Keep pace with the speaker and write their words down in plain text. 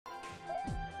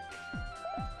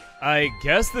I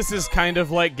guess this is kind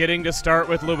of like getting to start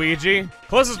with Luigi.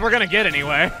 Closest we're gonna get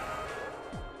anyway.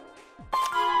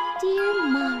 Dear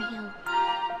Mario.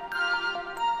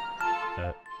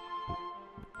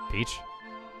 Peach?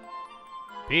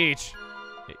 Peach?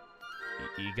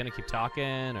 You gonna keep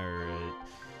talking, or...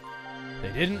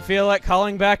 They didn't feel like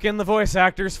calling back in the voice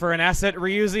actors for an asset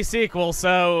reusey sequel,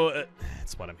 so...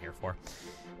 that's what I'm here for.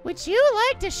 Would you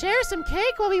like to share some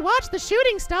cake while we watch the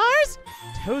shooting stars?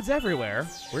 Toads everywhere.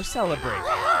 We're celebrating.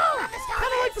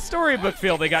 Kind of like the storybook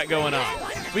feel they got going on.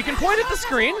 We can point at the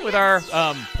screen with our,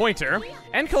 pointer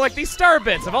and collect these star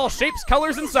bits of all shapes,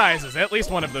 colors, and sizes. At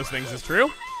least one of those things is true.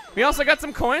 We also got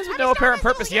some coins with no apparent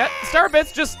purpose yet. Star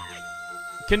bits just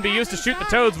can be used to shoot the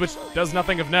toads, which does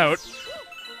nothing of note.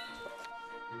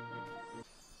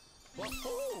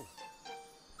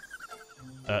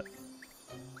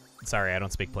 Sorry, I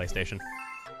don't speak PlayStation.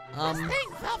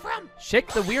 Shake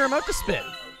the Wii remote to spin.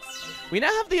 We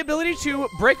now have the ability to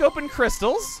break open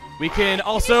crystals. We can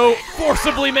also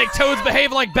forcibly make toads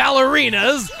behave like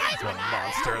ballerinas. That's what a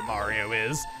monster Mario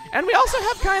is. And we also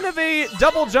have kind of a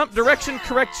double jump direction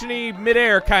correction-y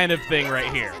midair kind of thing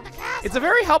right here. It's a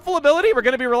very helpful ability. We're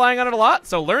going to be relying on it a lot,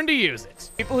 so learn to use it.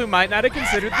 People who might not have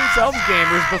considered themselves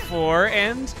gamers before,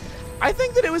 and I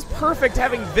think that it was perfect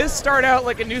having this start out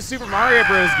like a new Super Mario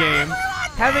Bros. Game,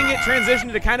 having it transition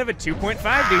to kind of a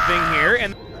 2.5D thing here,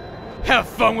 and have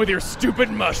fun with your stupid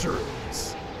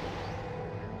mushrooms.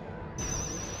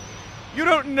 You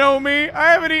don't know me.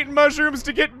 I haven't eaten mushrooms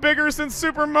to get bigger since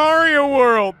Super Mario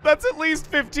World. That's at least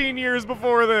 15 years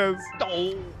before this.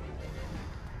 Oh.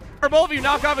 Bulbview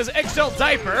knock off his eggshell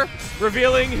diaper,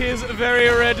 revealing his very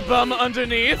red bum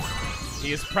underneath.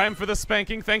 He is primed for the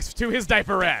spanking thanks to his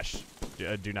diaper rash.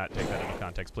 Do not take that out of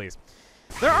context, please.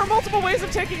 There are multiple ways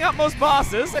of taking out most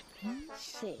bosses.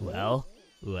 Well,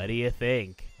 what do you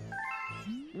think?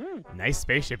 Nice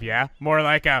spaceship, yeah? More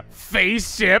like a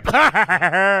face ship.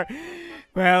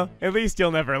 Well, at least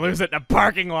you'll never lose it in a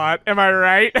parking lot, am I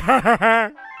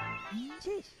right?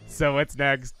 So what's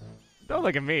next? Don't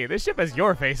look at me. This ship has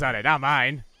your face on it, not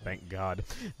mine. Thank God.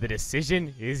 The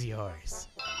decision is yours.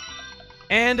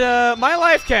 And, my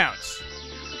life count.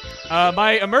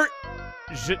 My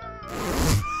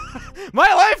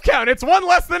life count! It's one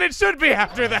less than it should be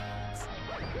after that!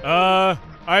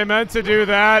 I meant to do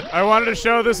that. I wanted to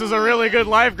show this is a really good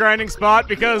life grinding spot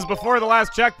because before the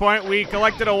last checkpoint, we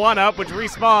collected a 1-up, which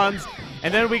respawns,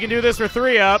 and then we can do this for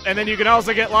 3-up, and then you can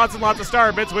also get lots and lots of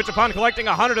star bits, which upon collecting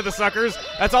 100 of the suckers,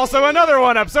 that's also another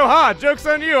 1-up. So, joke's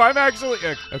on you. I'm actually...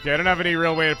 Okay, I don't have any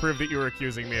real way to prove that you were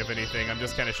accusing me of anything. I'm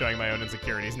just kind of showing my own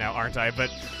insecurities now, aren't I? But,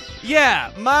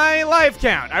 yeah, my life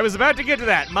count. I was about to get to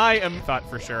that. Thought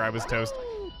for sure I was toast.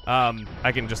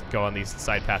 I can just go on these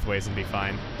side pathways and be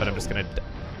fine, but I'm just gonna...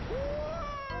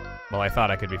 Well, I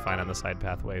thought I could be fine on the side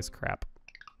pathways. Crap.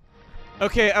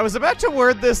 Okay, I was about to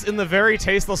word this in the very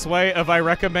tasteless way of I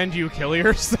recommend you kill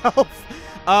yourself.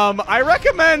 I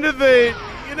recommend that,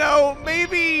 you know,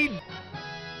 maybe...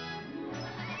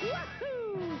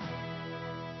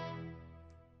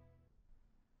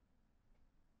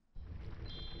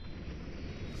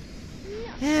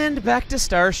 And back to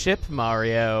Starship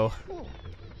Mario.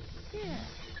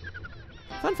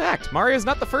 Fun fact, Mario's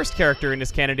not the first character in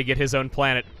his canon to get his own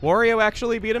planet. Wario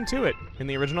actually beat him to it in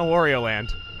the original Wario Land.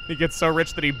 He gets so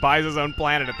rich that he buys his own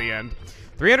planet at the end.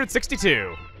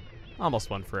 362. Almost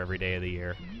one for every day of the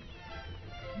year.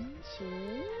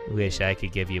 Wish I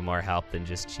could give you more help than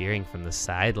just cheering from the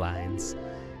sidelines.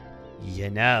 You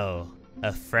know,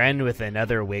 a friend with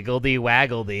another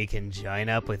wiggledy-waggledy can join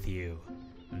up with you.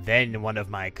 Then one of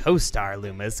my co-star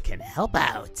Lumas can help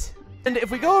out. And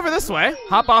if we go over this way,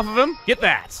 hop off of him, get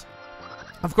that.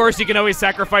 Of course, you can always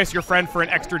sacrifice your friend for an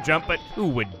extra jump, but who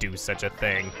would do such a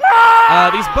thing?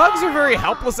 These bugs are very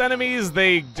helpless enemies.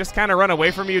 They just kind of run away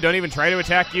from you, don't even try to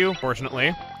attack you,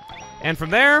 fortunately. And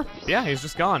from there, yeah, he's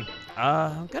just gone.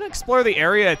 I'm gonna explore the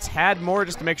area a tad more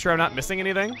just to make sure I'm not missing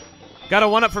anything. Got a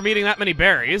 1-up from eating that many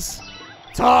berries.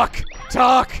 Talk!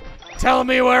 Talk! Tell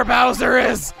me where Bowser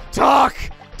is! Talk!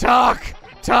 Talk!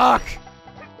 Talk!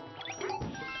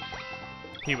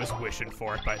 He was wishing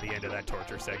for it by the end of that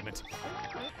torture segment.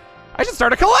 I should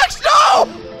start a collection! No!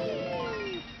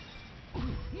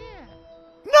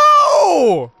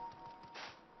 No!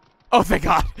 Oh, thank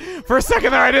God. For a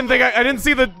second there, I didn't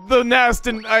see the nest,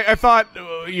 and I thought,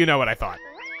 you know what I thought.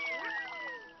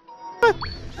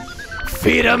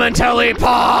 Feed him until he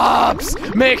pops!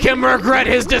 Make him regret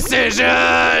his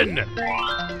decision!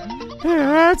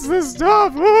 That's the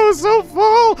stuff. Oh, so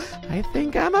full. I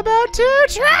think I'm about to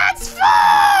transform!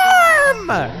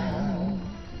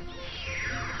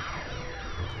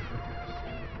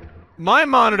 My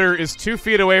monitor is 2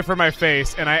 feet away from my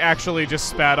face, and I actually just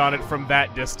spat on it from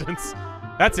that distance.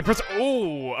 That's impressive.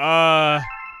 Ooh,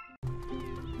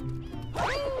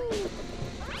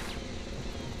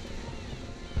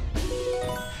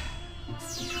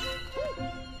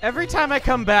 Every time I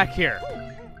come back here,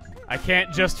 I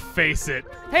can't just face it.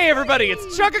 Hey everybody,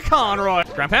 it's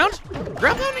Chuggaaconroy. Ground pound?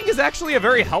 Ground pounding is actually a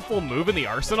very helpful move in the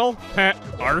arsenal.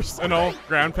 Arsenal,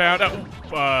 ground pound.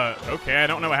 Oh, okay, I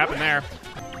don't know what happened there.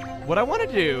 What I want to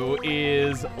do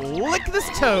is lick this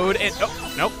toad and,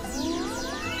 oh, nope.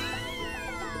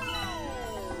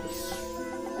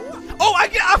 Oh, I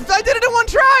did it in one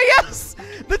try, yes!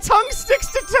 The tongue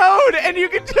sticks to toad and you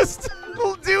can just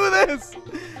do this.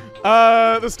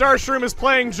 The star shroom is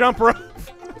playing jump rope.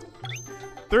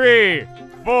 3,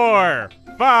 4,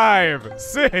 5,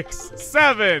 6,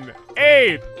 7,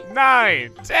 8,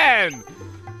 9, 10.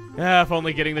 If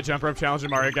only getting the jump rope challenge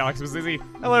in Mario Galaxy was easy.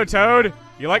 Hello, Toad.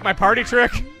 You like my party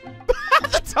trick?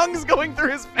 The tongue's going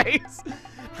through his face.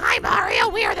 Hi, Mario.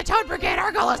 We are the Toad Brigade.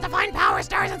 Our goal is to find Power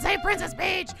Stars and save Princess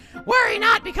Peach. Worry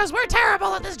not, because we're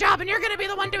terrible at this job, and you're gonna be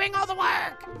the one doing all the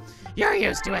work. You're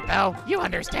used to it, though. You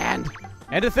understand.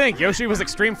 And to think, Yoshi was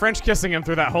extreme French kissing him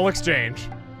through that whole exchange.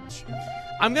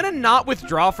 I'm gonna not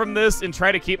withdraw from this and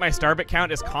try to keep my starbit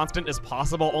count as constant as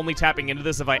possible, only tapping into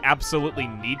this if I absolutely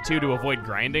need to avoid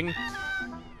grinding.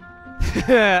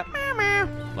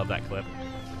 Love that clip.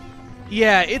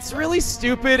 Yeah, it's really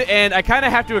stupid, and I kind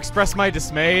of have to express my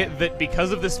dismay that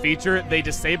because of this feature, they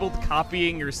disabled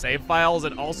copying your save files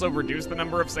and also reduced the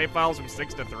number of save files from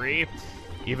 6 to 3.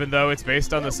 Even though it's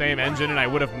based on the same engine, and I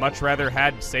would have much rather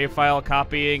had save file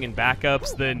copying and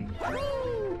backups than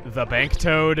the bank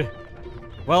toad.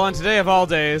 Well, on today of all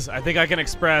days, I think I can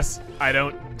express I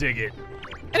don't dig it.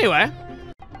 Anyway.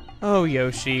 Oh,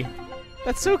 Yoshi.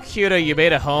 That's so cute how you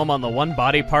made a home on the one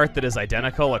body part that is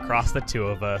identical across the two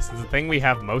of us. It's the thing we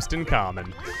have most in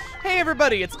common. Hey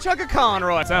everybody, it's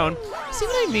Chuggaaconroy. See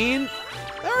what I mean?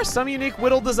 There are some unique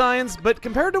whittle designs, but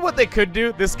compared to what they could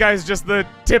do, this guy's just the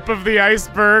tip of the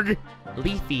iceberg.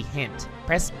 Leafy hint.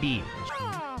 Press B.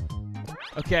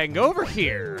 Okay, I can go over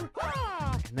here.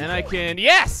 And then I can,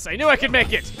 yes! I knew I could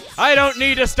make it! I don't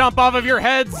need to stomp off of your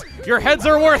heads! Your heads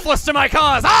are worthless to my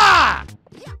cause! Ah!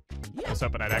 I was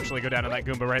hoping I'd actually go down on that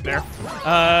Goomba right there.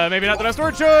 Maybe not the best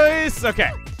word choice!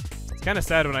 Okay. It's kind of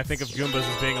sad when I think of Goombas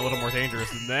as being a little more dangerous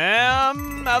than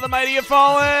them. How the mighty have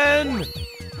fallen!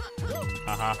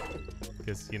 Haha.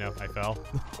 Because, you know, I fell.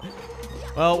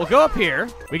 Well, we'll go up here.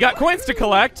 We got coins to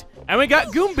collect, and we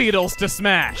got Goom Beetles to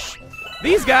smash.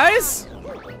 These guys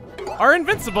are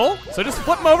invincible, so just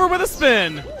flip them over with a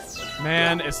spin.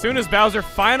 Man, as soon as Bowser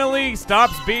finally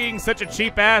stops being such a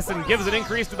cheap ass and gives an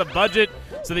increase to the budget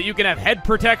so that you can have head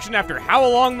protection after how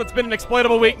long that's been an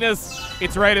exploitable weakness,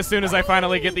 it's right as soon as I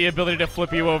finally get the ability to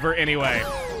flip you over anyway.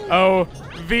 Oh,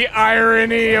 the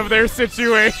irony of their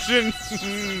situation.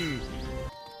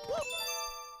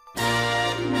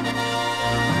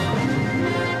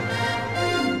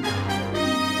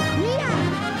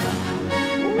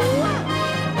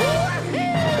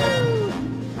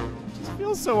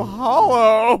 So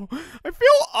hollow. I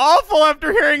feel awful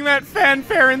after hearing that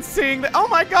fanfare and seeing that. Oh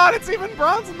my god, it's even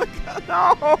bronze in the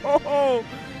no.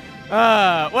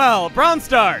 Well, bronze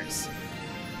stars.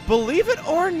 Believe it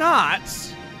or not,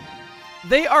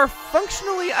 they are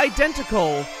functionally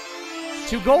identical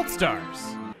to gold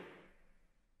stars.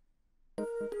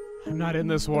 I'm not in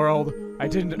this world. I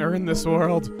didn't earn this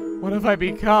world. What have I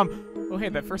become? Oh hey,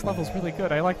 that first level's really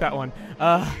good. I like that one.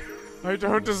 I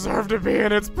don't deserve to be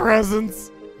in its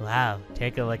presence. Wow,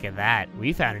 take a look at that.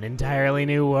 We found an entirely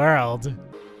new world.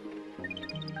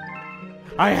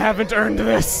 I haven't earned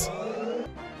this.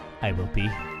 I will be.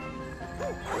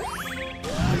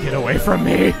 Get away from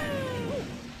me.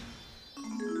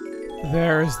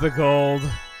 There's the gold.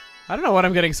 I don't know what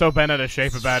I'm getting so bent out of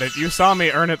shape about it. You saw me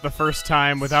earn it the first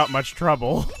time without much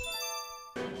trouble.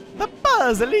 The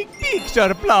puzzling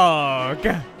picture blog.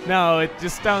 No, it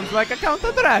just sounds like a Count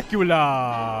of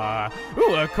Dracula.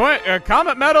 Ooh, a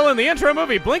comet medal in the intro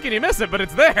movie. Blink and you miss it, but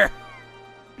it's there.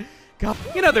 God,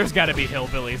 you know, there's got to be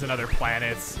hillbillies in other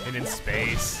planets and in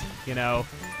space. You know,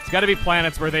 it's got to be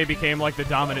planets where they became like the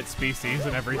dominant species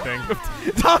and everything.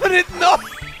 Dominant? No.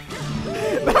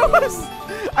 That was.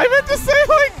 I meant to say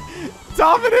like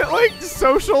dominant, like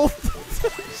social.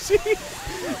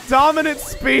 Dominant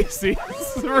species.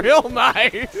 Real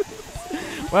nice.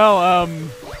 Well,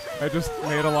 I just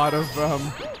made a lot of,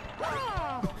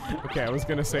 okay, I was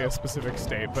gonna say a specific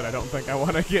state, but I don't think I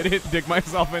want to dig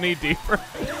myself any deeper.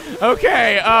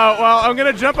 Okay, well, I'm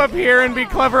gonna jump up here and be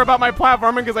clever about my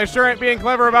platforming, because I sure ain't being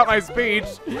clever about my speech.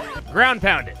 Ground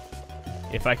pound it.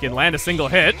 If I can land a single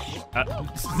hit.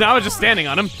 Now I'm just standing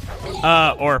on him.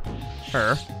 Or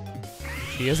her.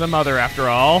 She is a mother after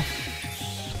all.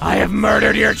 I have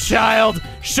murdered your child.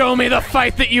 Show me the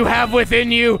fight that you have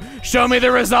within you. Show me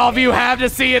the resolve you have to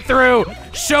see it through.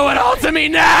 Show it all to me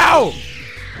now!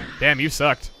 Damn, you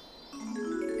sucked.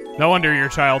 No wonder your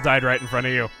child died right in front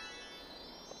of you.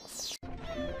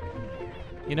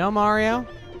 You know, Mario,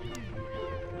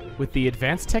 with the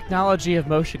advanced technology of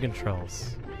motion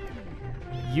controls,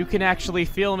 you can actually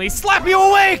feel me slap you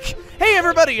awake! Hey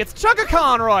everybody, it's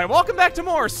Chuggaaconroy. Welcome back to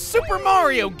more Super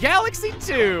Mario Galaxy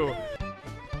 2.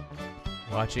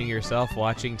 Watching yourself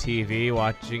watching TV,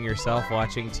 watching yourself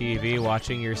watching TV,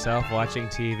 watching yourself watching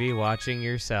TV, watching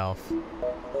yourself.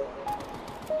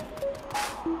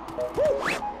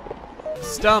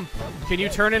 Stump, can you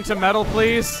turn into metal,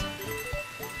 please?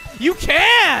 You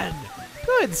can!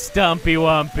 Good Stumpy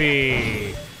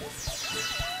Wumpy.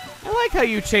 I like how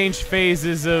you change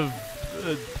phases of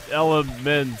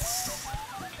elements.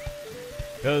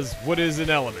 Because what is an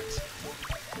element?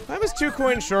 I was 2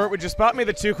 coins short. Would you spot me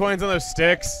the 2 coins on those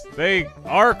sticks? They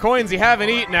are coins you haven't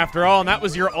eaten after all, and that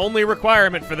was your only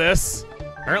requirement for this.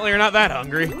 Apparently you're not that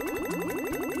hungry.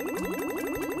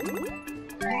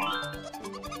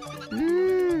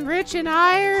 Rich in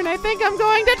iron. I think I'm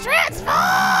going to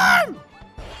transform!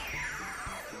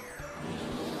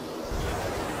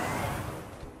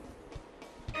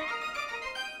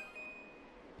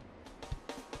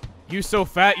 You so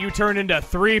fat you turn into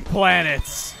 3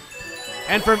 planets.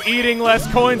 And from eating less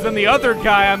coins than the other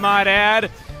guy, I might add.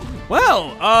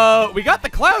 Well, we got the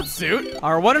cloud suit.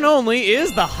 Our one and only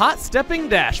is the hot stepping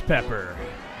dash pepper.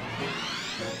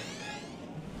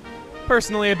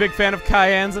 Personally a big fan of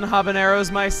cayennes and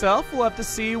habaneros myself. We'll have to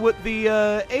see what the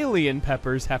alien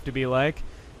peppers have to be like.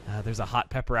 There's a hot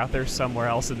pepper out there somewhere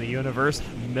else in the universe,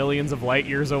 millions of light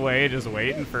years away, just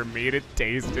waiting for me to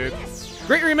taste it.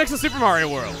 Great remix of Super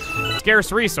Mario World.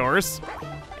 Scarce resource.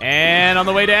 And on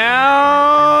the way down,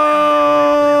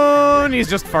 he's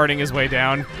just farting his way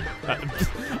down.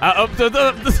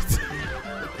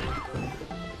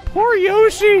 Poor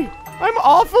Yoshi, I'm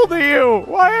awful to you.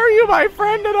 Why are you my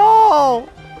friend at all?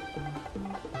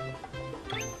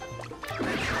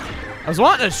 I was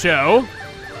wanting to show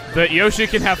that Yoshi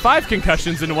can have 5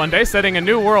 concussions in one day, setting a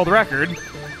new world record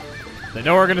that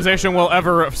no organization will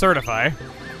ever certify.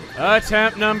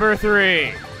 Attempt number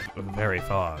 3. Very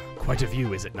far. Quite a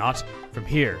view, is it not? From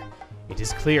here, it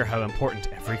is clear how important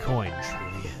every coin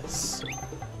truly is.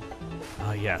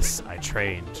 Ah yes, I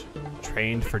trained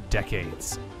for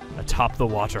decades, atop the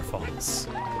waterfalls,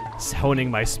 honing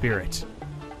my spirit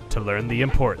to learn the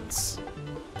importance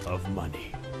of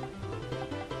money.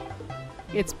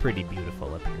 It's pretty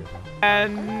beautiful up here, though.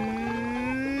 And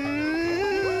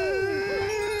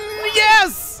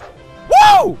yes!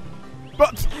 Woo!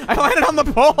 But I landed on the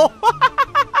pole.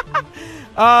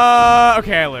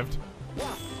 Okay, I lived.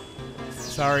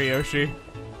 Sorry, Yoshi.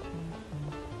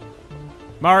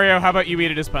 Mario, how about you eat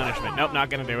it as punishment? Nope, not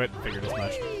gonna do it. Figured as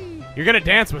much. You're gonna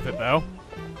dance with it, though.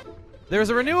 There's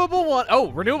a renewable one. Oh,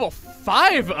 renewable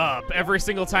 5-up every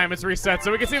single time it's reset,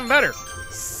 so it gets even better.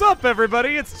 Sup,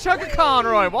 everybody? It's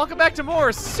Chuggaaconroy. Welcome back to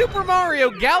more Super Mario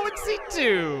Galaxy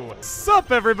 2.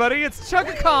 Sup, everybody? It's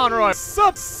Chuggaaconroy.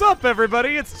 Sup,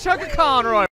 everybody? It's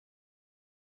Chuggaaconroy.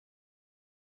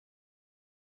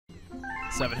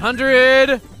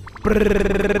 700.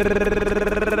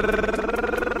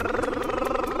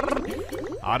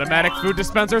 Automatic food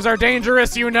dispensers are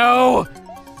dangerous, you know.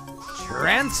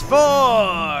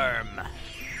 Transform.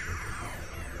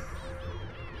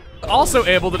 Also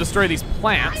able to destroy these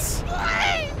plants.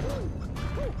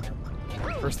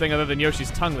 First thing other than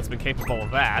Yoshi's tongue that's been capable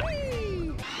of that.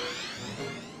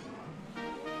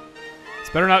 It's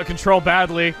better not control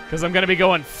badly, because I'm gonna be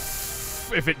going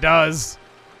if it does.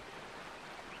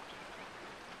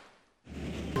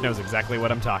 Knows exactly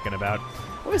what I'm talking about.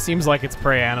 Always seems like it's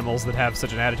prey animals that have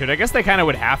such an attitude. I guess they kind of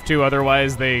would have to,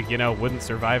 otherwise they, you know, wouldn't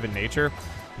survive in nature.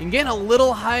 You can gain a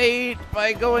little height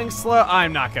by going slow.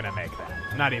 I'm not gonna make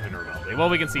that. Not even remotely. Well,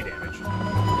 we can see damage.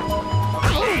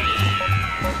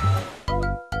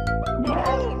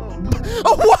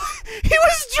 Oh, what? He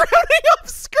was drowning off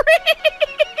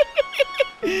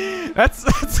screen!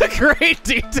 That's a great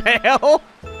detail.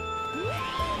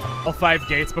 All 5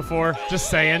 gates before,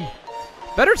 just saying.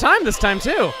 Better time this time,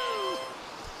 too.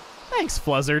 Thanks,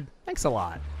 Fluzzard. Thanks a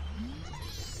lot.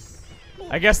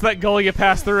 I guess that goal you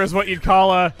pass through is what you'd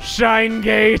call a shine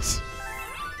gate.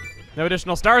 No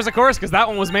additional stars, of course, because that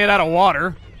one was made out of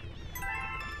water.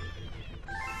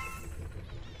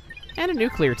 And a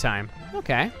nuclear time.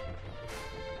 Okay.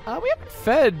 We haven't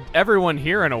fed everyone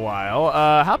here in a while.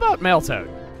 How about Mail Toad?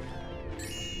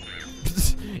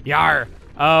 Yar.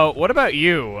 What about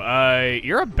you?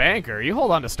 You're a banker. You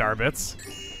hold on to Starbits.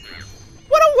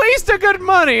 What a waste of good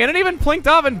money, and it even plinked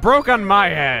off and broke on my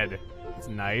head. It's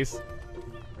nice.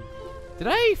 Did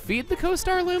I feed the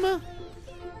co-star Luma?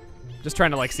 Just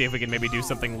trying to like see if we can maybe do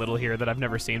something little here that I've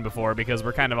never seen before because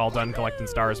we're kind of all done collecting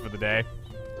stars for the day.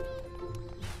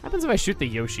 What happens if I shoot the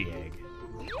Yoshi egg?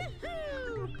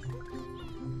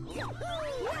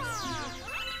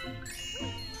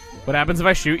 What happens if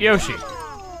I shoot Yoshi?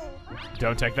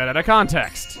 Don't take that out of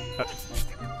context.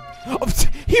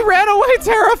 He ran away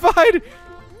terrified!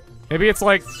 Maybe it's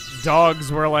like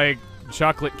dogs where like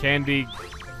chocolate candy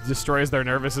destroys their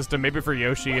nervous system. Maybe for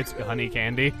Yoshi it's honey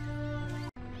candy.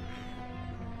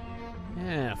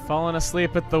 Yeah, falling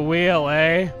asleep at the wheel,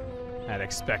 eh? I'd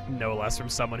expect no less from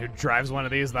someone who drives one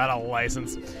of these without a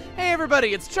license. Hey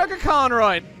everybody, it's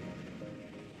Chuggaaconroy!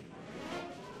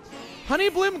 Honey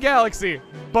Bloom Galaxy,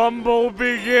 Bumble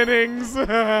Beginnings.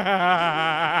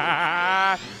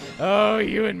 Oh,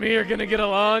 you and me are gonna get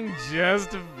along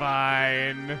just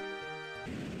fine.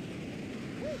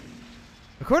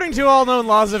 According to all known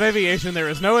laws of aviation, there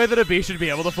is no way that a bee should be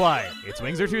able to fly. Its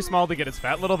wings are too small to get its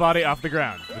fat little body off the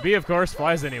ground. The bee, of course,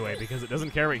 flies anyway because it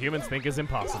doesn't care what humans think is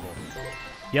impossible.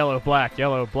 Yellow, black,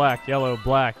 yellow, black, yellow,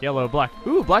 black, yellow, black.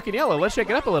 Ooh, black and yellow. Let's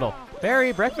shake it up a little.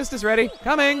 Barry, breakfast is ready.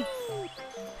 Coming.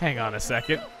 Hang on a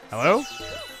second. Hello?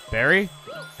 Barry?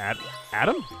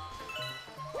 Adam?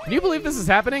 Can you believe this is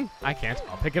happening? I can't.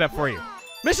 I'll pick it up for you.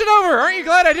 Mission over! Aren't you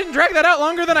glad I didn't drag that out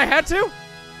longer than I had to?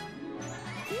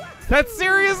 That's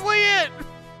seriously it!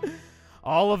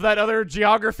 All of that other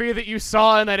geography that you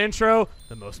saw in that intro,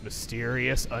 the most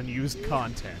mysterious, unused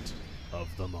content of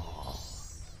them all.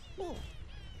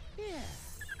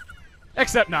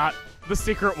 Except not. The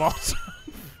secret Walter.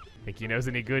 Think he knows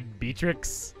any good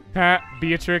Beatrix?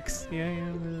 Beatrix. Yeah,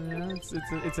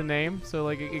 it's a name, so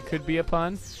like it could be a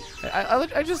pun.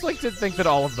 I just like to think that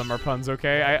all of them are puns.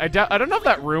 Okay, I don't know if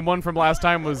that room one from last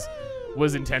time was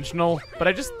intentional, but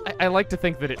I like to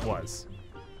think that it was.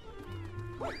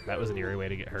 That was an eerie way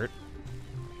to get hurt.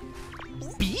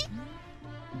 Beat?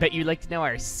 Bet you'd like to know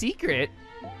our secret.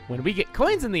 When we get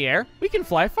coins in the air, we can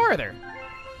fly farther.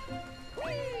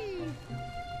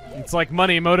 It's like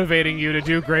money motivating you to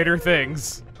do greater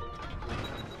things.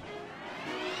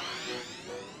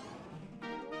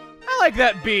 I like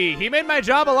that bee. He made my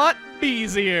job a lot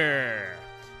easier.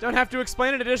 Don't have to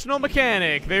explain an additional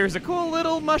mechanic. There's a cool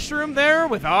little mushroom there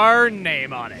with our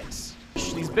name on it.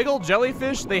 These big old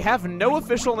jellyfish, they have no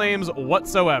official names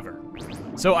whatsoever.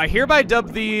 So I hereby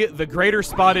dub thee the Greater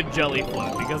Spotted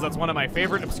Jellyfloat because that's one of my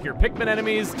favorite obscure Pikmin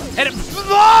enemies. And it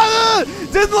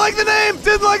didn't like the name!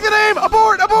 Didn't like the name!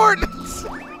 Abort! Abort!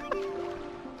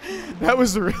 That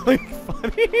was really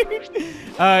funny.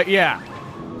 Yeah.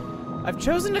 I've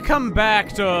chosen to come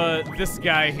back to this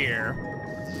guy here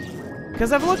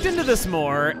because I've looked into this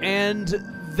more, and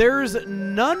there's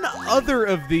none other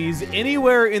of these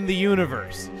anywhere in the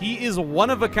universe. He is one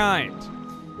of a kind.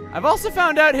 I've also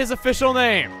found out his official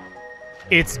name.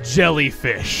 It's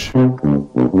Jellyfish.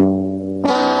 On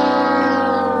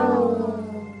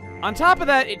top of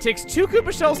that, it takes 2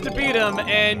 Koopa shells to beat him,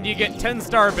 and you get 10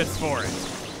 star bits for it.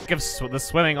 Gives the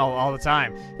swimming all the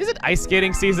time. Is it ice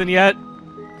skating season yet?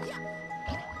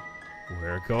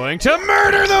 We're going to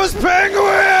murder those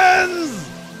penguins!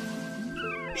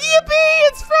 Yippee!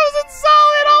 It's frozen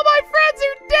solid! All my friends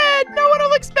are dead! No one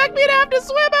will expect me to have to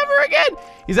swim ever again!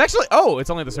 He's actually— oh,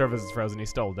 it's only the surface is frozen. He's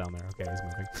still down there. Okay, he's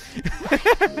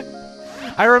moving.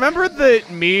 I remember that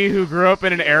me, who grew up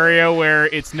in an area where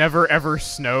it's never ever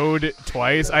snowed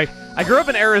twice. I grew up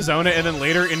in Arizona and then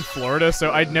later in Florida,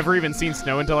 so I'd never even seen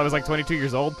snow until I was like 22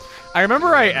 years old. I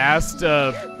remember I asked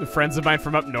friends of mine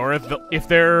from up north if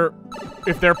their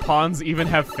ponds even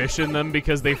have fish in them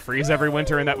because they freeze every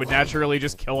winter and that would naturally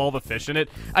just kill all the fish in it.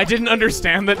 I didn't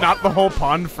understand that not the whole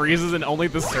pond freezes and only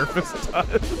the surface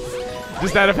does.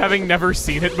 Just out of having never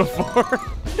seen it before.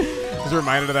 Just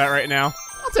reminded of that right now.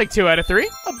 I'll take 2 out of 3.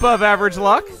 Above average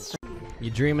luck.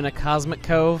 You dreaming a cosmic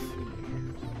cove?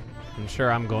 I'm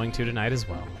sure I'm going to tonight as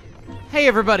well. Hey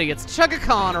everybody, it's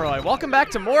Chuggaaconroy. Welcome back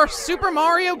to more Super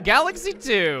Mario Galaxy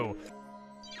 2.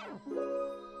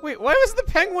 Wait, why was the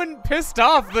penguin pissed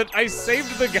off that I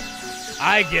saved the guy?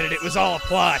 I get it, it was all a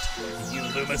plot. You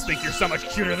Lumas think you're so much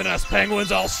cuter than us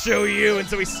penguins, I'll show you. And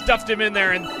so he stuffed him in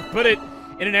there and put it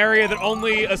in an area that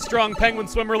only a strong penguin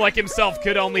swimmer like himself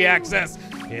could only access.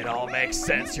 It all makes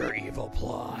sense, your evil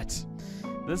plot.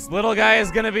 This little guy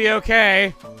is gonna be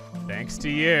okay, thanks to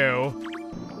you.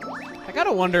 I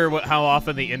gotta wonder how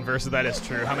often the inverse of that is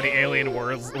true. How many alien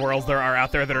worlds there are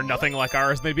out there that are nothing like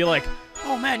ours. And they'd be like,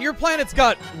 oh man, your planet's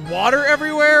got water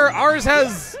everywhere. Ours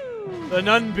has The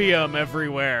nunbium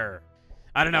everywhere.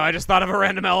 I don't know, I just thought of a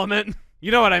random element.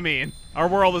 You know what I mean. Our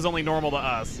world is only normal to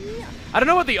us. I don't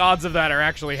know what the odds of that are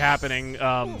actually happening.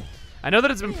 I know that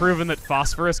it's been proven that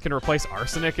phosphorus can replace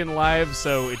arsenic in lives,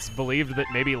 so it's believed that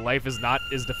maybe life is not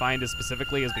as defined as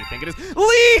specifically as we think it is.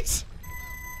 Leet!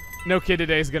 No kid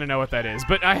today is gonna know what that is,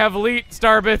 but I have Leet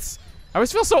Starbits. I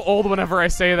always feel so old whenever I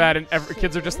say that, and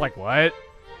kids are just like, what?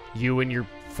 You and your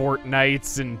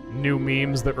Fortnites and new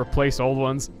memes that replace old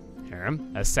ones.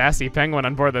 Harem, a sassy penguin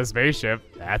on board the spaceship.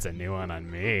 That's a new one on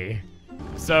me.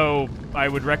 So, I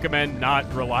would recommend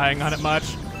not relying on it much.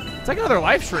 It's like another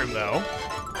life shroom, though.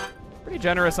 Pretty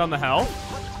generous on the health.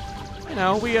 You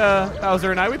know,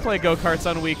 Bowser and I, we play go-karts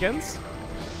on weekends.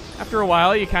 After a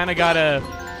while, you kind of gotta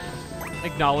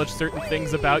acknowledge certain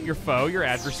things about your foe, your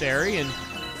adversary, and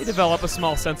you develop a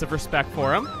small sense of respect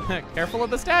for him. Careful of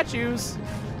the statues.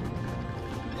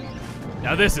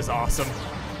 Now this is awesome.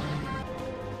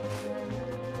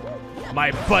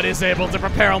 My butt is able to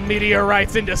propel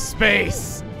meteorites into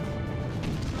space.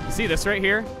 You see this right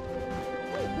here?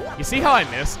 You see how I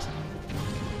missed?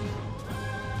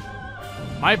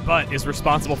 My butt is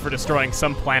responsible for destroying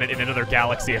some planet in another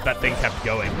galaxy if that thing kept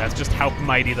going. That's just how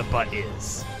mighty the butt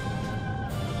is.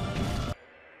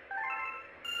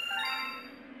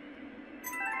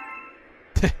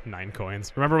 $9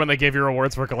 coins. Remember when they gave you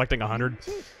rewards for collecting 100?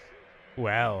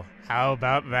 Well, how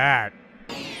about that?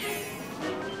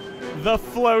 The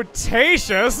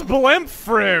flotacious blimp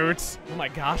fruit! Oh my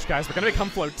gosh, guys, we're gonna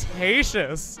become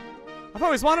flotacious. I've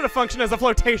always wanted to function as a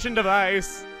flotation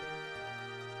device.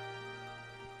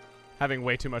 Having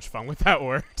way too much fun with that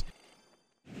word.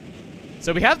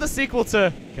 So we have the sequel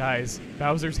to... Guys,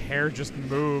 Bowser's hair just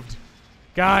moved.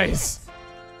 Guys!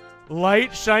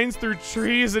 Light shines through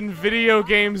trees in video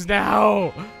games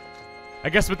now! I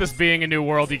guess with this being a new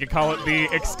world, you could call it the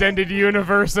extended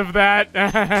universe of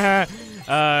that.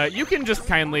 You can just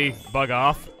kindly bug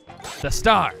off. The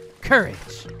star,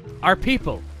 courage. Our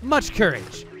people, much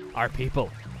courage. Our people,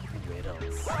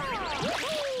 riddles.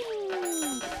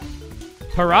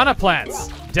 Piranha plants,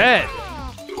 dead.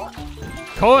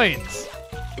 Coins,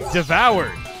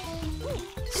 devoured.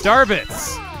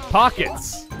 Starbits,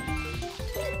 pockets.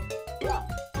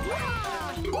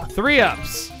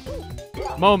 3-ups,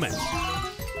 moment.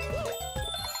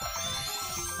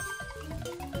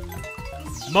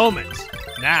 Moment,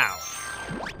 now.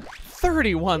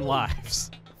 31 lives.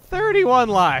 31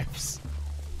 lives.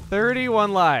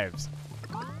 31 lives.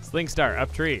 Sling star,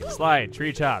 up tree, slide,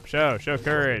 tree chop, show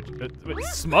courage.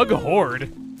 Smug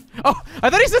horde? Oh, I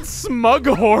thought he said smug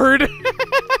horde.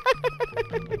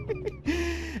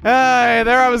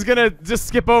 There I was gonna just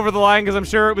skip over the line because I'm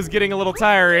sure it was getting a little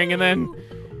tiring, and then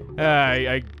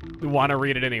I want to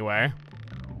read it anyway.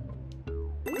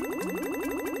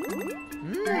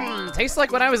 Tastes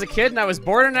like when I was a kid and I was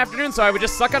bored in an afternoon, so I would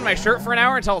just suck on my shirt for an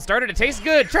hour until it started to taste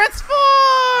good.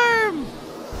 Transform!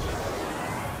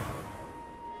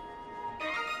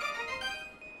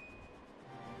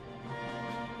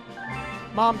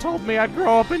 Mom told me I'd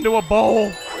grow up into a bowl.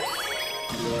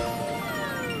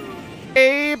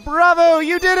 Hey, bravo,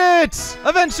 you did it!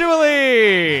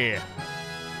 Eventually!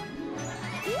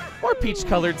 Or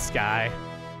peach-colored sky.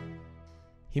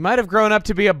 He might have grown up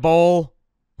to be a bowl,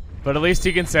 but at least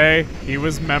he can say he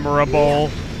was memorable.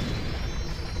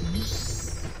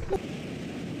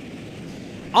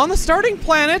 On the starting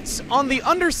planet, on the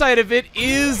underside of it,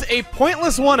 is a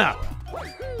pointless 1-up.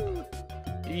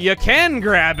 You can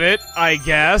grab it, I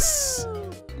guess.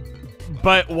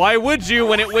 But why would you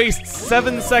when it wastes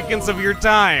 7 seconds of your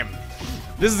time?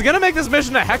 This is gonna make this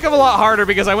mission a heck of a lot harder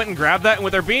because I went and grabbed that, and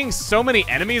with there being so many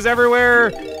enemies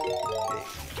everywhere,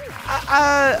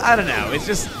 I don't know. It's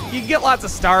just, you get lots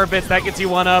of star bits, that gets you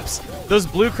 1-ups. Those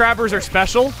blue crabbers are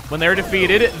special. When they're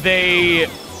defeated, they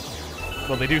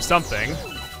do something.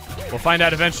 We'll find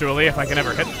out eventually if I can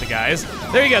ever hit the guys.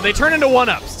 There you go, they turn into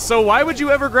 1-ups. So why would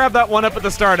you ever grab that 1-up at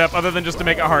the startup other than just to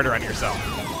make it harder on yourself?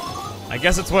 I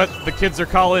guess it's what the kids are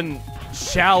calling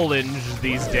challenge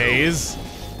these days.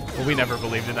 Well, we never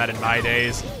believed in that in my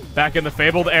days. Back in the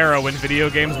fabled era when video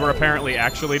games were apparently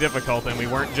actually difficult and we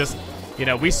weren't just, you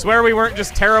know, we swear we weren't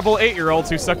just terrible 8-year-olds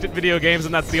who sucked at video games,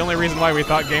 and that's the only reason why we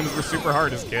thought games were super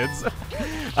hard as kids.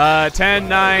 10,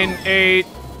 9, 8,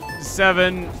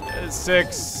 7,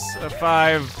 6,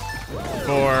 5, 4,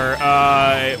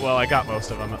 well, I got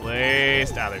most of them at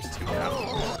least. Ah, there's 2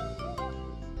 now.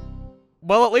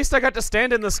 Well, at least I got to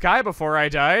stand in the sky before I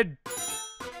died.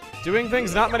 Doing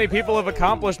things not many people have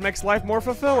accomplished makes life more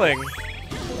fulfilling.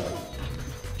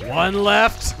 1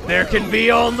 left. There can be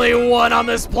only 1 on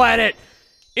this planet,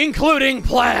 including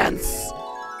plants.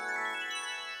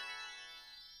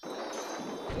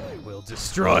 I will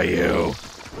destroy you.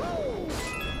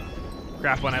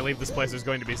 Crap, when I leave this place, there's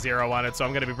going to be 0 on it, so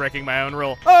I'm gonna be breaking my own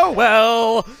rule. Oh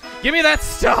well! Give me that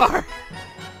star!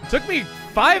 Took me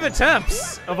 5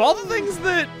 attempts. Of all the things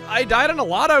that I died on a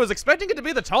lot, I was expecting it to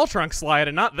be the tall trunk slide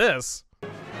and not this.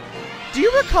 Do you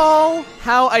recall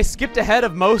how I skipped ahead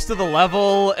of most of the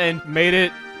level and made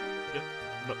it...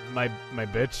 My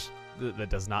bitch? That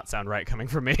does not sound right coming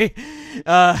from me.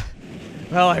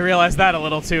 Well, I realized that a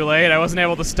little too late. I wasn't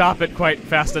able to stop it quite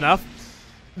fast enough.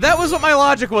 That was what my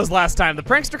logic was last time. The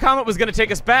Prankster Comet was gonna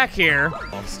take us back here.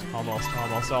 Almost.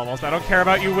 I don't care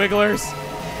about you wigglers.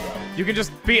 You can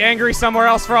just be angry somewhere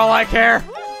else for all I care.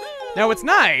 Now, it's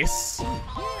nice.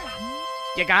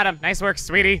 You got him. Nice work,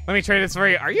 sweetie. Let me trade this for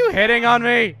you. Are you hitting on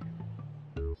me?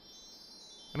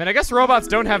 I mean, I guess robots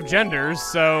don't have genders,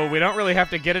 so we don't really have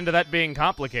to get into that being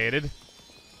complicated.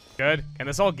 Good. Can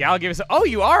this old gal give us a— Oh,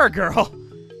 you are a girl!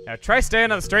 Now try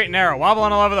staying on the straight and narrow.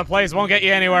 Wobbling all over the place won't get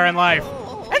you anywhere in life.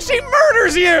 And she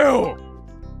murders you!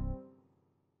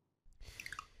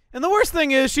 And the worst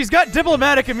thing is, she's got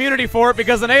diplomatic immunity for it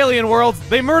because in alien worlds,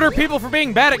 they murder people for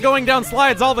being bad at going down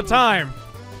slides all the time.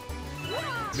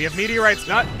 We have meteorites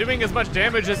not doing as much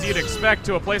damage as you'd expect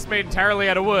to a place made entirely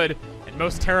out of wood. And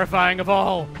most terrifying of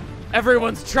all,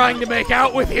 everyone's trying to make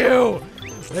out with you!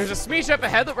 There's a Smeesh up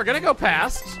ahead that we're gonna go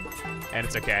past. And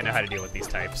it's okay, I know how to deal with these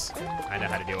types. I know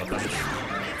how to deal with them.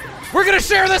 We're gonna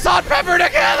share this hot pepper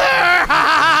together!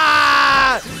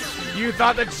 You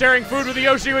thought that sharing food with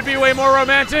Yoshi would be way more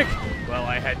romantic? Well,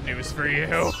 I had news for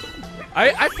you.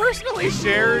 I personally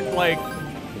shared, like,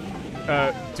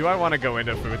 do I want to go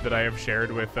into food that I have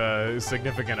shared with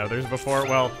significant others before?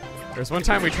 Well, there's one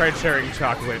time we tried sharing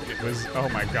chocolate. It was, oh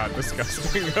my god,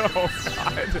 disgusting. Oh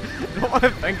god, I don't want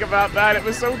to think about that. It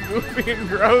was so goofy and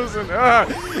gross and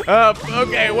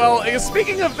okay, well,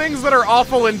 speaking of things that are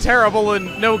awful and terrible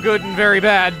and no good and very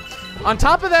bad, on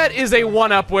top of that is a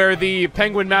one-up where the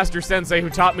Penguin Master Sensei who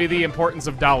taught me the importance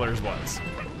of dollars was.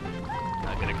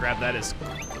 I'm gonna grab that as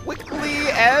quickly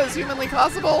as humanly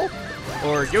possible,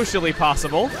 or Yoshily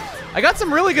possible. I got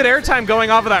some really good airtime going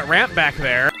off of that ramp back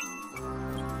there.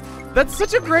 That's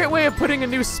such a great way of putting a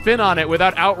new spin on it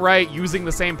without outright using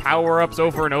the same power-ups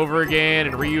over and over again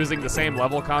and reusing the same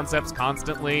level concepts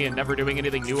constantly and never doing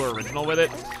anything new or original with it.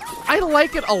 I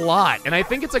like it a lot, and I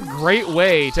think it's a great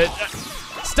way to...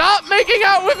 Stop making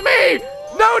out with me!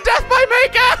 No death by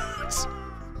makeout!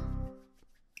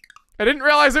 I didn't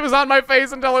realize it was on my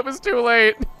face until it was too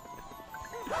late.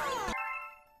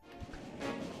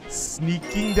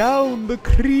 Sneaking down the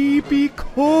creepy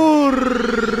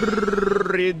corridor.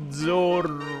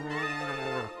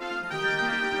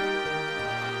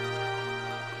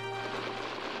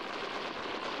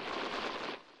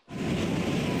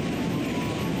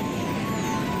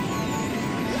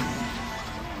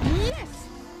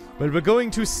 Well, we're going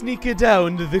to sneak it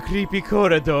down the creepy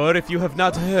corridor. If you have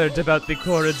not heard about the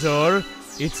corridor,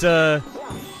 it's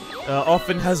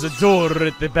often has a door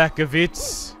at the back of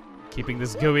it. Keeping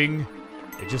this going,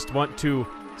 I just want to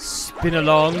spin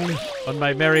along on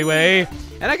my merry way.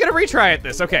 And I gotta retry at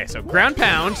this. Okay, so ground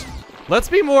pound. Let's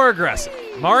be more aggressive.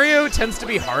 Mario tends to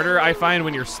be harder, I find,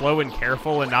 when you're slow and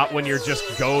careful and not when you're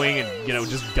just going and, you know,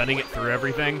 just gunning it through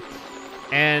everything.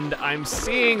 And I'm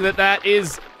seeing that that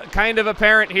is kind of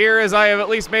apparent here, as I have at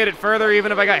least made it further,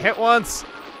 even if I got hit once.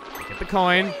 Get the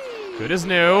coin. Good as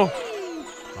new.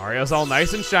 Mario's all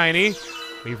nice and shiny.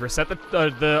 We've reset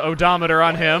the odometer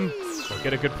on him. We'll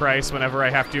get a good price whenever I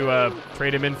have to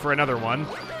trade him in for another one,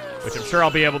 which I'm sure I'll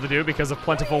be able to do because of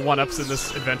plentiful one-ups in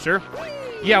this adventure.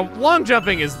 Yeah, long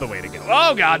jumping is the way to go.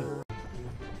 Oh, God.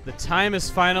 The time has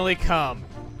finally come.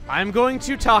 I'm going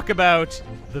to talk about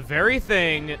the very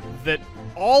thing that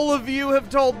all of you have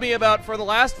told me about for the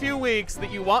last few weeks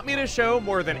that you want me to show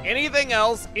more than anything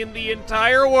else in the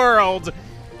entire world.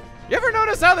 You ever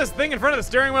notice how this thing in front of the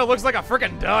steering wheel looks like a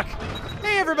frickin' duck?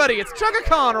 Hey everybody, it's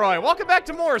Chuggaaconroy. Welcome back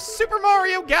to more Super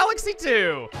Mario Galaxy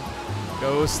 2.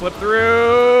 Go slip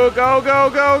through. Go,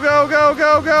 go, go, go, go,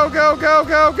 go, go, go, go,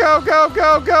 go, go, go,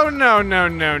 go, go. No, no,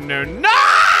 no, no, no!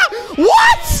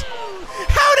 What?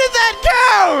 How did that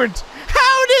count?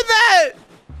 How did that?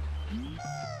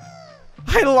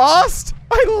 I lost?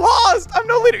 I lost! I'm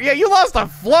no leader. Yeah, you lost a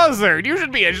Fluzzard. You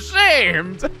should be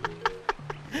ashamed.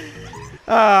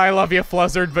 I love you,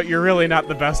 Fluzzard, but you're really not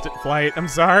the best at flight. I'm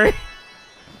sorry.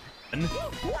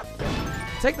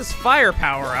 Take this fire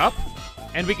power up,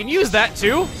 and we can use that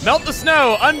to melt the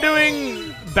snow,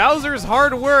 undoing Bowser's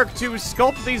hard work to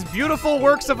sculpt these beautiful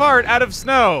works of art out of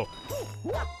snow.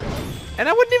 And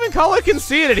I wouldn't even call it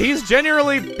conceited. He's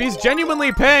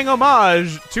genuinely paying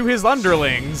homage to his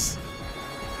underlings.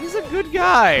 He's a good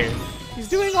guy. He's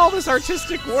doing all this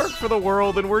artistic work for the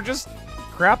world, and we're just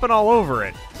crapping all over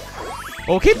it.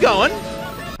 Well, keep going.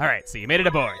 All right, so you made it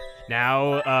aboard.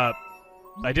 Now,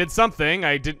 I did something.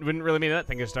 I wouldn't really mean that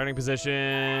thing. Your starting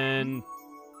position.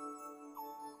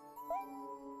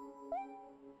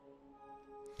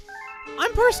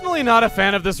 I'm personally not a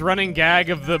fan of this running gag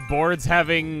of the boards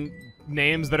having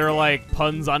names that are like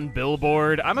puns on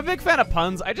Billboard. I'm a big fan of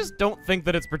puns. I just don't think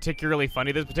that it's particularly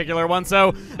funny, this particular one,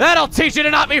 so that'll teach you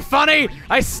to not be funny!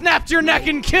 I snapped your neck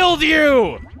and killed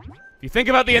you! If you think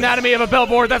about the anatomy of a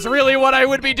billboard, that's really what I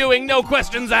would be doing, no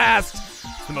questions asked!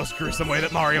 It's the most gruesome way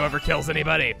that Mario ever kills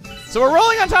anybody. So we're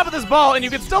rolling on top of this ball, and you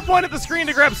can still point at the screen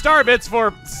to grab star bits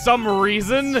for some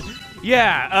reason.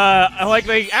 Yeah, like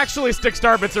they actually stick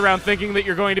star bits around thinking that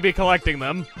you're going to be collecting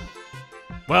them.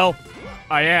 Well,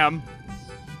 I am.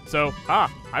 So,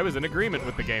 I was in agreement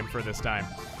with the game for this time.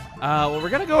 Well, we're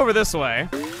gonna go over this way.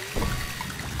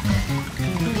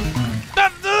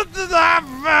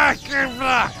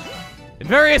 And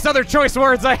various other choice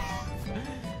words, I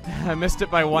missed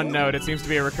it by one note. It seems to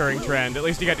be a recurring trend. At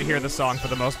least you got to hear the song for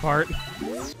the most part.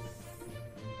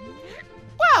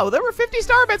 Wow, there were 50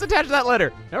 star bits attached to that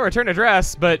letter. No return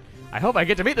address, but I hope I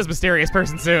get to meet this mysterious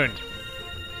person soon.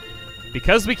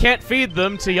 Because we can't feed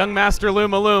them to young Master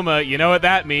Luma Luma, you know what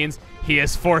that means. He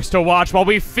is forced to watch while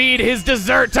we feed his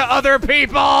dessert to other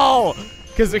people!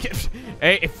 Because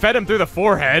it fed him through the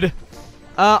forehead.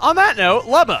 On that note,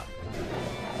 Lubba.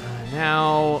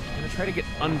 Now, I'm gonna try to get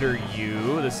under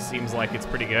you. This seems like it's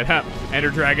pretty good.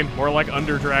 Ender Dragon, more like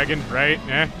Under Dragon, right?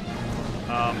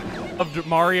 Of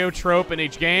Mario trope in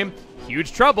each game,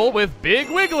 huge trouble with big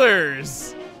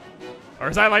wigglers. Or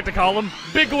as I like to call them,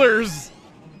 bigglers.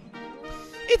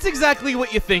 It's exactly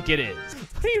what you think it is.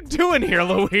 What are you doing here,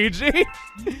 Luigi?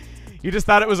 You just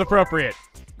thought it was appropriate.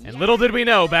 And little did we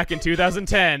know back in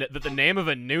 2010 that the name of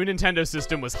a new Nintendo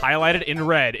system was highlighted in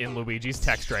red in Luigi's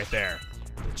text right there.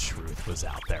 The truth was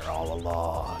out there all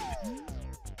along.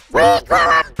 We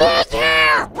grow big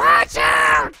here! Watch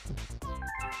out!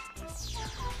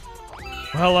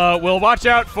 Well, we'll watch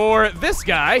out for this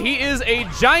guy. He is a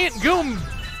giant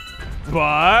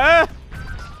Goomba.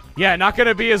 Yeah, not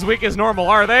gonna be as weak as normal,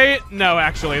 are they? No,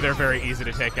 actually, they're very easy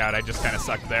to take out. I just kind of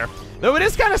sucked there. Though it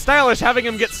is kind of stylish having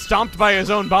him get stomped by his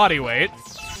own body weight.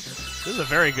 This is a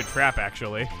very good trap,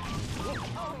 actually.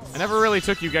 I never really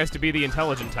took you guys to be the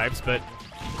intelligent types, but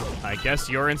I guess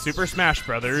you're in Super Smash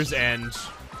Brothers, and,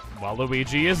 well,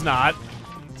 Luigi is not,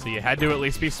 so you had to at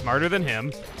least be smarter than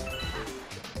him.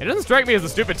 It doesn't strike me as a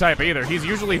stupid type either. He's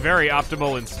usually very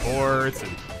optimal in sports,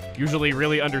 and usually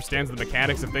really understands the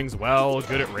mechanics of things well,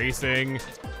 good at racing.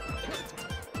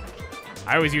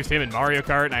 I always used him in Mario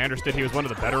Kart, and I understood he was one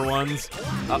of the better ones.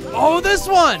 Oh, this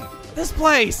one! This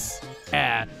place!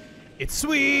 Yeah. It's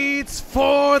sweets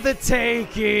for the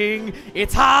taking.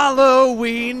 It's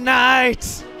Halloween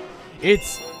night.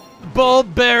 It's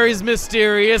Bulberry's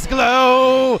mysterious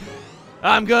glow.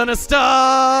 I'm gonna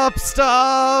stop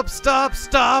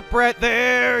right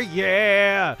there,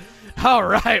 yeah. All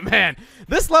right, man.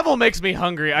 This level makes me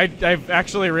hungry. I've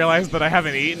actually realized that I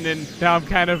haven't eaten, and now I'm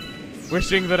kind of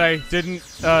wishing that I didn't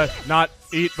not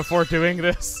eat before doing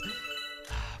this.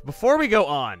 Before we go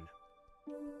on,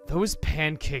 those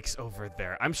pancakes over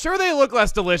there, I'm sure they look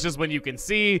less delicious when you can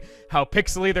see how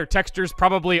pixely their textures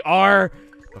probably are.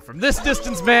 But from this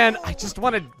distance, man, I just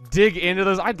want to dig into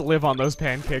those. I'd live on those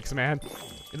pancakes, man.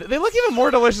 They look even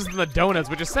more delicious than the donuts,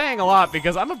 which is saying a lot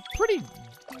because I'm a pretty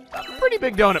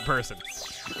big donut person.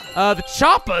 The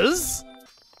Choppas.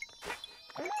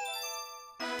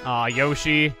 Aw,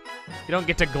 Yoshi. You don't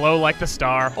get to glow like the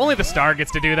star. Only the star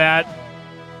gets to do that.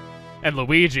 And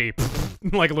Luigi.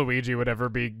 Like Luigi would ever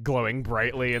be glowing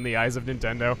brightly in the eyes of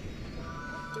Nintendo.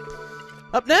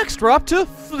 Up next, we're up to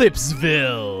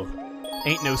Flipsville.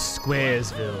 Ain't no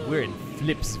Squaresville. We're in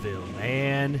Flipsville,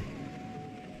 man.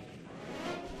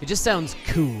 It just sounds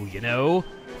cool, you know?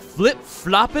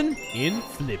 Flip-flopping in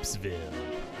Flipsville.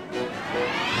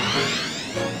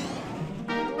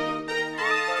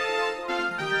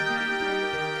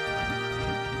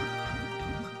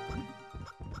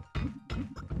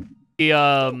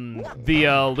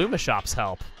 The Luma shops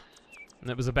help. And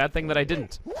it was a bad thing that I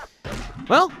didn't.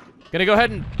 Well, gonna go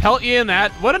ahead and pelt you in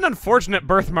that. What an unfortunate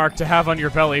birthmark to have on your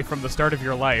belly from the start of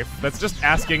your life. That's just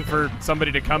asking for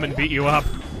somebody to come and beat you up.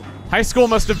 High school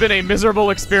must have been a miserable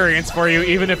experience for you,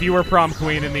 even if you were prom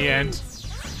queen in the end.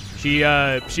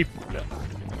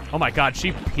 Oh my god,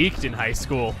 she peaked in high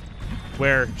school,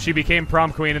 where she became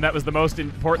prom queen, and that was the most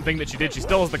important thing that she did. She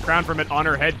still has the crown from it on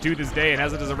her head to this day and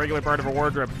has it as a regular part of her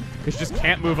wardrobe, because she just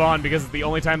can't move on because it's the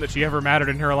only time that she ever mattered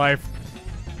in her life.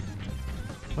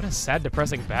 What a sad,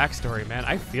 depressing backstory, man.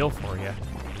 I feel for you.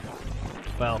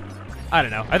 Well, I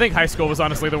don't know. I think high school was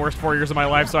honestly the worst 4 years of my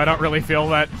life, so I don't really feel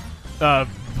that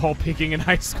whole peaking in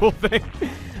high school thing.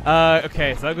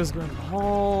 Okay, so that was going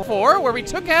home 4, where we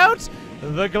took out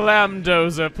the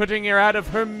Glamdoza, putting her out of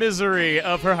her misery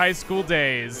of her high school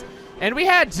days. And we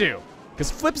had to,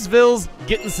 because Flipsville's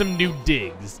getting some new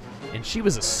digs. And she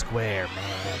was a square,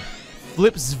 man.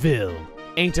 Flipsville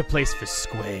ain't a place for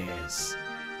squares.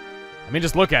 I mean,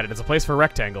 just look at it. It's a place for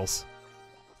rectangles.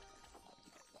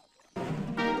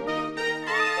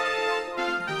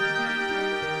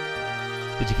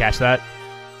 Did you catch that?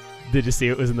 Did you see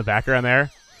it was in the background there?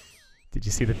 Did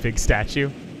you see the big statue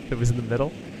that was in the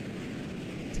middle?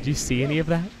 Did you see any of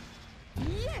that?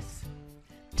 Yes!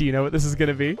 Do you know what this is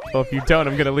gonna be? Well, if you don't,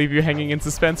 I'm gonna leave you hanging in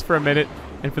suspense for a minute.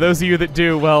 And for those of you that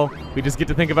do, well, we just get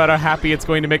to think about how happy it's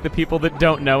going to make the people that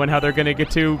don't know and how they're gonna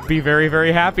get to be very,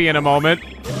 very happy in a moment.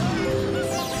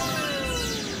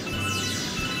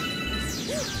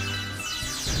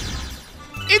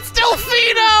 It's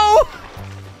Delfino!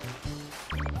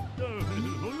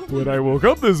 When I woke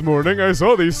up this morning, I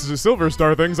saw these silver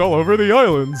star things all over the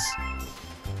islands.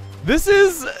 This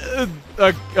is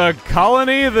a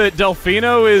colony that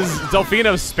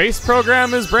Delfino's space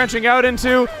program is branching out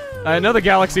into. I know the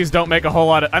galaxies don't make a whole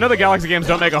lot of, I know the Galaxy games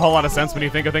don't make a whole lot of sense when you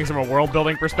think of things from a world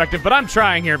building perspective, but I'm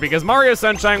trying here because Mario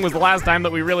Sunshine was the last time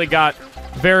that we really got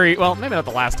very, well, maybe not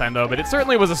the last time though, but it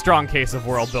certainly was a strong case of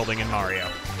world building in Mario.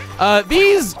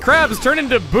 These crabs turn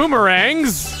into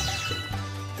boomerangs.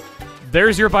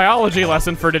 There's your biology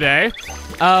lesson for today.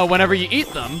 Whenever you eat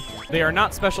them, they are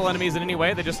not special enemies in any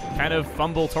way. They just kind of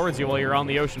fumble towards you while you're on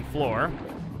the ocean floor.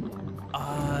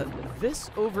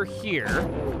 This over here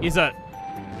is a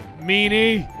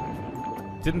meanie.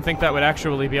 Didn't think that would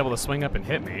actually be able to swing up and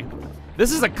hit me.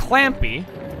 This is a Clampy.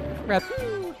 I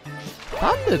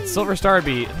thought that Silver Star would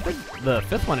be, I think the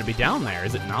 5th one would be down there,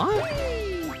 is it not?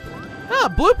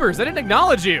 Ah, bloopers, I didn't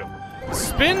acknowledge you.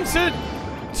 Spin to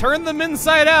turn them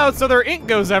inside out so their ink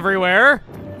goes everywhere.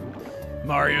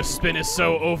 Mario's spin is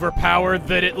so overpowered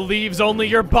that it leaves only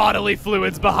your bodily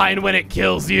fluids behind when it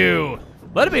kills you.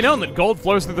 Let it be known that gold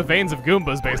flows through the veins of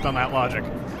Goombas based on that logic.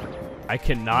 I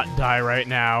cannot die right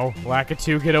now.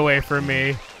 Lakitu, get away from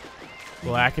me.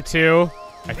 Lakitu,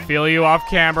 I feel you off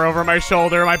camera over my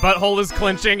shoulder. My butthole is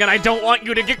clenching and I don't want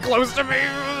you to get close to me.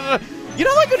 You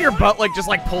know, like when your butt just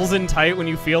pulls in tight when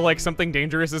you feel like something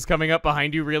dangerous is coming up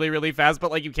behind you really, really fast,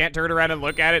 but like you can't turn around and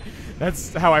look at it?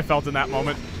 That's how I felt in that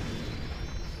moment.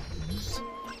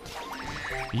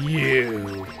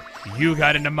 You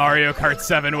got into Mario Kart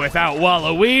 7 without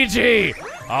Waluigi!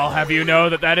 I'll have you know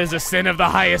that that is a sin of the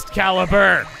highest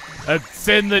caliber. A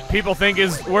sin that people think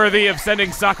is worthy of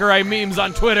sending Sakurai memes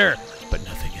on Twitter. But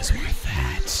nothing is worth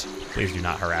that. Please do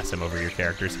not harass him over your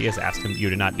characters. He has asked you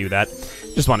to not do that.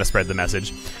 Just want to spread the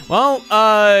message. Well,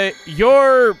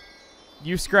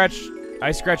 you scratch,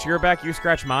 I scratch your back, you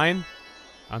scratch mine.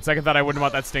 On second thought, I wouldn't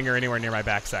want that stinger anywhere near my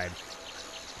backside.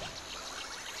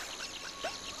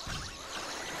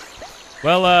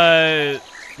 Well,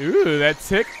 ooh, that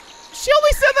tick. She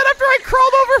only said that after I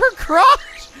crawled over her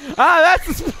crotch. Ah,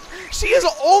 she is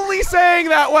only saying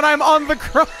that when I'm on the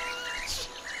crotch.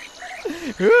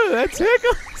 Ooh, that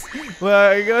tickles.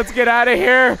 Well, let's get out of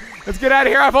here. Let's get out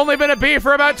of here. I've only been a bee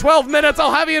for about 12 minutes.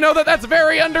 I'll have you know that that's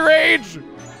very underage.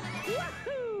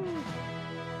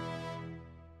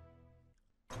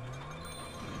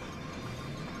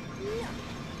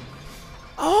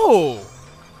 Oh.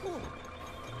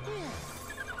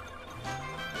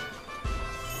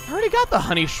 I already got the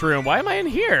honey shroom. Why am I in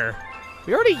here?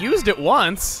 We already used it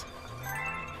once.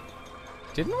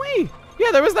 Didn't we?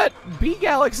 Yeah, there was that bee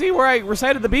galaxy where I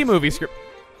recited the bee movie script.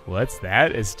 What's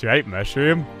that? A striped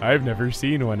mushroom? I've never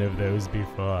seen one of those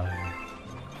before.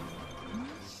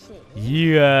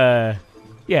 Yeah.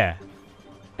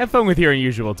 Have fun with your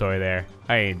unusual toy there.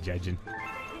 I ain't judging.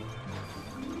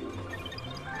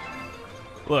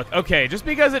 Look, okay, just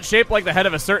because it's shaped like the head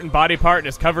of a certain body part and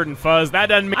is covered in fuzz, that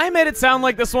doesn't mean— I made it sound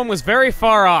like this one was very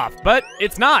far off, but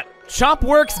it's not.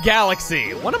 Chopworks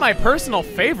Galaxy, one of my personal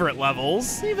favorite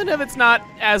levels, even if it's not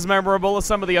as memorable as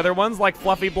some of the other ones like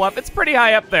Fluffy Bluff, it's pretty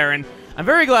high up there, and I'm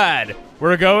very glad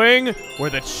we're going where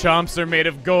the chomps are made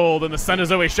of gold and the sun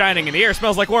is always shining and the air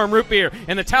smells like warm root beer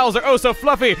and the towels are oh so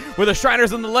fluffy, where the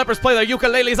Shriners and the lepers play their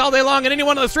ukuleles all day long and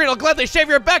anyone on the street will gladly shave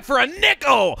your back for a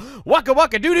nickel! Waka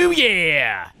waka doo doo,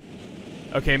 yeah!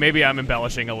 Okay, maybe I'm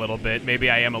embellishing a little bit. Maybe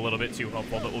I am a little bit too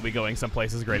hopeful that we'll be going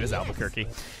someplace as great as Albuquerque.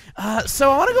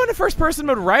 So I want to go into first person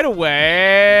mode right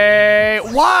away.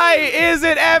 Why is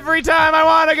it every time I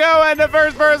want to go into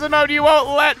first person mode you won't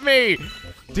let me?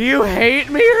 Do you hate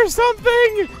me or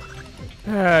something?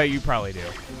 You probably do.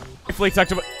 Briefly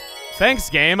tucked away. Thanks,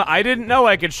 game. I didn't know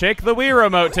I could shake the Wii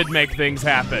remote to make things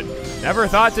happen. Never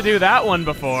thought to do that one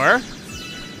before.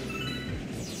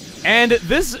 And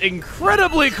this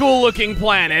incredibly cool-looking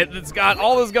planet that's got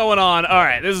all this going on. All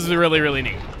right, this is really, really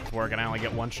neat. It's working. I only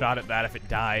get one shot at that if it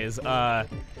dies. Okay,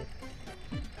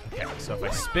 so if I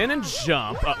spin and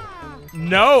jump...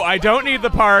 no, I don't need the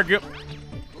park. This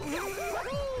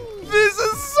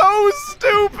is so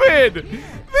stupid!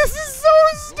 This is so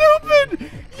stupid!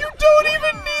 You don't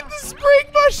even need the spring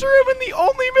mushroom in the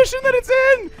only mission that it's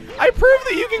in! I proved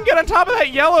that you can get on top of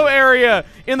that yellow area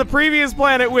in the previous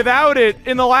planet without it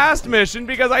in the last mission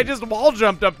because I just wall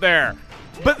jumped up there.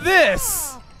 But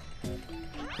this...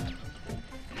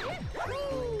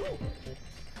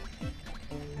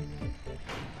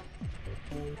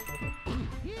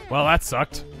 well, that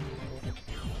sucked.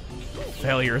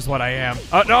 Failure is what I am.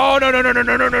 No, no, no, no, no,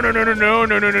 no, no, no, no, no, no,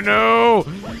 no, no, no, no.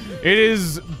 It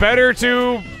is better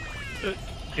to...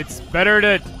 it's better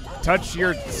to touch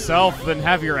yourself than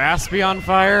have your ass be on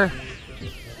fire.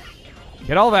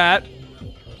 Get all that.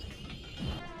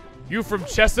 You from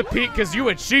Chesapeake, cause you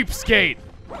a cheapskate.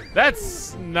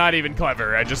 That's not even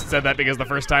clever. I just said that because the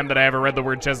first time that I ever read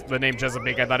the name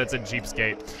Chesapeake, I thought it said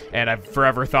cheapskate. And I've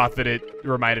forever thought that it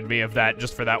reminded me of that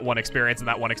just for that one experience and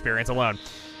that one experience alone.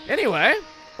 Anyway,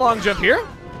 long jump here.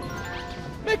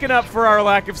 Making up for our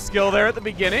lack of skill there at the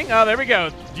beginning. Oh, there we go.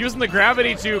 Using the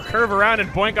gravity to curve around and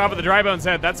boink off of the dry bone's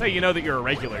head. That's how you know that you're a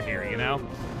regular here, you know?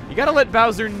 You gotta let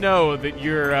Bowser know that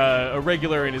you're a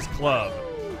regular in his club.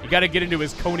 You gotta get into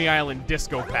his Coney Island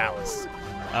Disco Palace.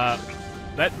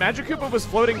 That Magic Koopa was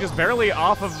floating just barely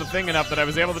off of the thing enough that I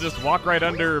was able to just walk right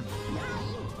under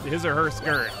his or her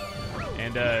skirt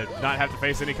and not have to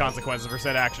face any consequences for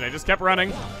said action. I just kept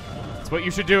running. That's what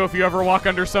you should do if you ever walk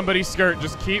under somebody's skirt.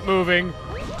 Just keep moving.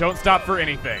 Don't stop for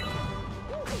anything.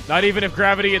 Not even if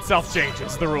gravity itself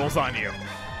changes the rules on you.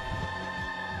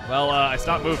 Well, I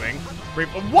stopped moving.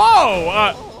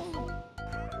 Whoa!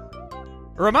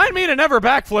 Remind me to never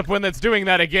backflip when it's doing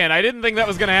that again. I didn't think that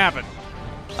was gonna happen.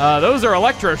 Those are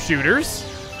electro shooters.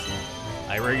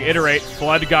 I reiterate,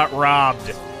 Flood got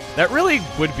robbed. That really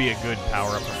would be a good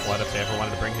power-up for Flood if they ever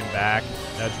wanted to bring him back.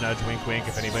 Nudge, nudge, wink, wink,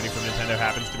 if anybody from Nintendo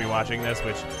happens to be watching this,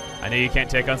 which I know you can't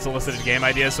take unsolicited game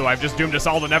ideas, so I've just doomed us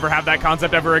all to never have that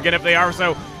concept ever again if they are,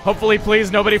 so hopefully,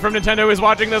 please, nobody from Nintendo is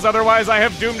watching this, otherwise I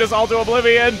have doomed us all to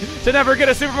oblivion to never get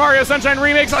a Super Mario Sunshine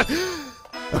remake.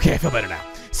 Okay, I feel better now.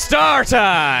 Star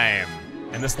time!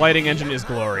 And this lighting engine is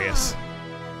glorious.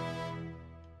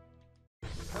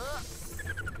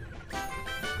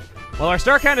 Well, our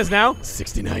star count is now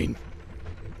 69.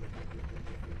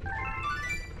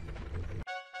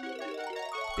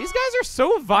 These guys are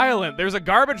so violent. There's a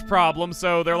garbage problem,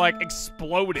 so they're like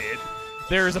exploded.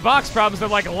 There's a box problem, so they're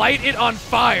like light it on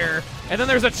fire. And then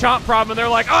there's a chomp problem, and they're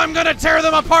like, I'm gonna tear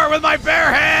them apart with my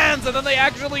bare hands! And then they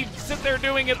actually sit there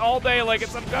doing it all day like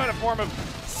it's some kind of form of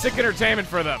sick entertainment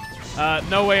for them.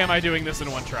 No way am I doing this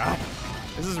in one try.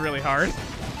 This is really hard.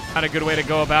 Not a good way to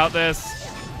go about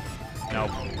this. Nope.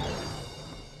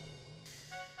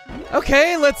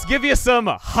 Okay, let's give you some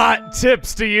hot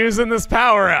tips to use in this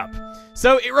power-up.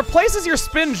 So it replaces your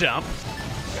spin jump.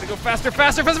 Gotta go faster,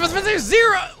 faster, faster, faster, faster.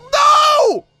 Zero!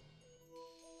 No!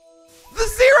 The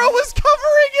zero was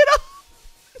covering it up!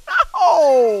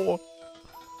 No!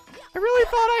 I really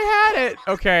thought I had it.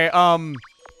 Okay,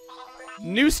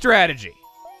 new strategy.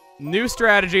 New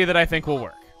strategy that I think will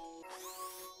work.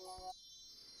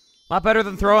 A lot better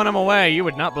than throwing them away. You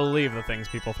would not believe the things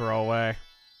people throw away.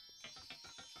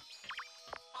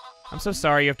 I'm so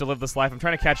sorry you have to live this life. I'm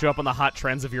trying to catch you up on the hot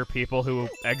trends of your people who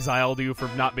exiled you for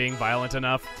not being violent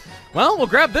enough. Well, we'll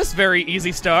grab this very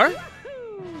easy star.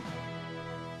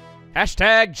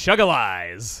 Hashtag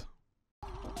Chuggaaconroy.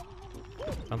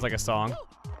 Sounds like a song.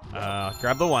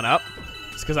 Grab the one up.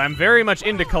 It's because I'm very much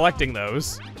into collecting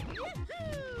those.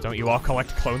 Don't you all collect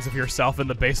clones of yourself in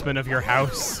the basement of your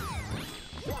house?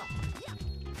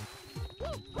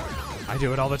 I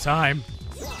do it all the time.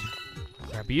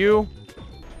 Grab you.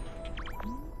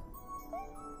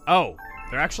 Oh,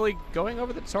 they're actually going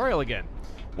over the tutorial again.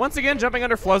 Once again, jumping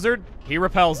under Fluzzard, he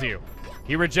repels you.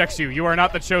 He rejects you. You are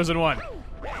not the chosen one.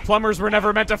 Plumbers were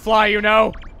never meant to fly, you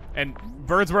know? And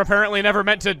birds were apparently never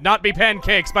meant to not be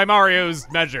pancakes by Mario's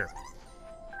measure.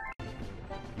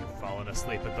 You've fallen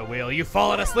asleep at the wheel. You've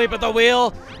fallen asleep at the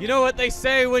wheel. You know what they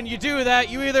say when you do that?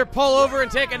 You either pull over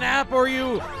and take a nap or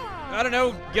you, I don't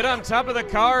know, get on top of the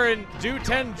car and do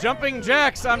 10 jumping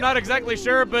jacks. I'm not exactly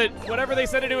sure, but whatever they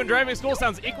said to do in driving school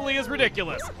sounds equally as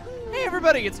ridiculous. Hey, Hey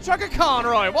everybody, it's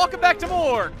Chuggaaconroy. Welcome back to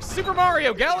more Super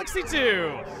Mario Galaxy 2.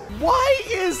 Why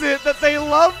is it that they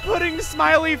love putting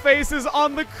smiley faces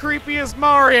on the creepiest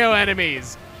Mario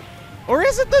enemies? Or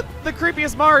is it that the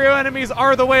creepiest Mario enemies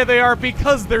are the way they are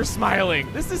because they're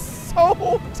smiling? This is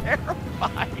so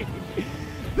terrifying.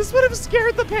 This would have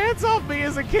scared the pants off me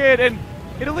as a kid, and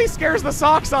it at least scares the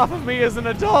socks off of me as an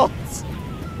adult.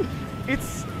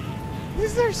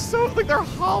 These are so, like, they're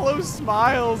hollow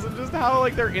smiles, and just how,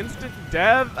 like, they're instant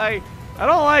death. I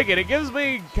don't like it. It gives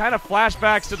me kind of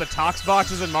flashbacks to the Tox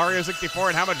boxes in Mario 64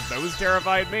 and how much those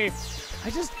terrified me.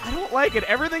 I don't like it.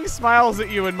 Everything smiles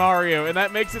at you in Mario, and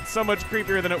that makes it so much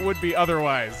creepier than it would be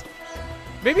otherwise.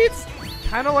 Maybe it's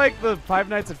kind of like the Five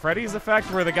Nights at Freddy's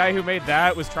effect, where the guy who made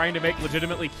that was trying to make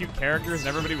legitimately cute characters and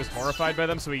everybody was horrified by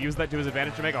them, so he used that to his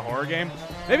advantage to make a horror game.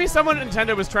 Maybe someone at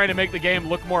Nintendo was trying to make the game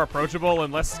look more approachable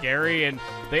and less scary, and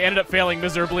they ended up failing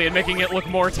miserably and making it look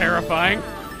more terrifying.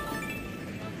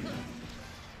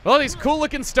 Well, these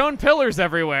cool-looking stone pillars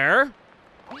everywhere.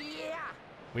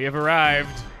 We have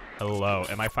arrived. Hello.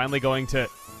 Am I finally going to...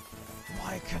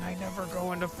 Why can I never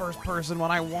go into first person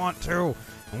when I want to?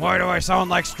 Why do I sound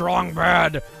like Strong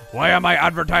Bad? Why am I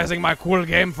advertising my cool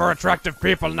game for attractive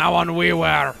people now on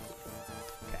WiiWare?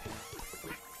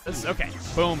 Okay. Okay.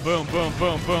 Boom, boom, boom,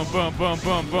 boom, boom, boom, boom,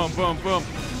 boom, boom, boom, boom.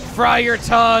 Fry your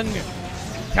tongue!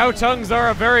 Cow tongues are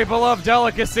a very beloved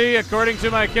delicacy, according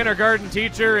to my kindergarten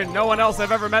teacher, and no one else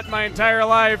I've ever met in my entire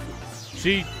life.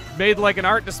 She made like an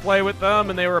art display with them,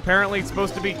 and they were apparently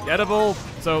supposed to be edible,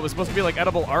 so it was supposed to be like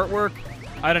edible artwork.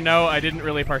 I don't know, I didn't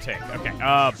really partake. Okay,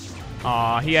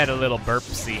 aw, he had a little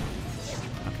burpsy.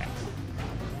 Okay.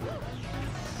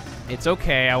 It's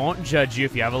okay, I won't judge you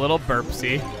if you have a little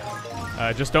burpsy.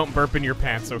 Just don't burp in your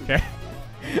pants, okay?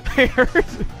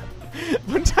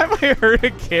 One time I heard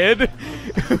a kid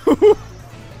who,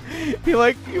 he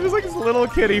was like this little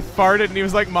kid, he farted and he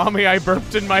was like, "Mommy, I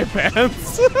burped in my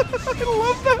pants." I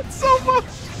love that so much.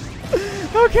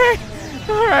 Okay,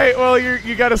 all right, well,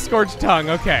 you got a scorched tongue,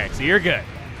 okay, so you're good.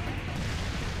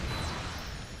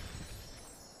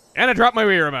 And I dropped my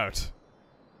Wii remote.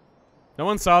 No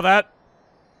one saw that?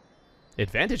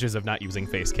 Advantages of not using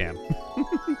face cam.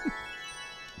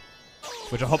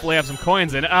 Which will hopefully have some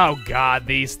coins in it. Oh god,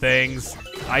 these things.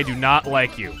 I do not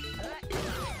like you.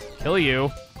 Kill you.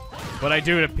 What I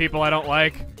do to people I don't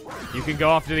like. You can go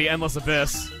off to the endless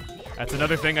abyss. That's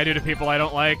another thing I do to people I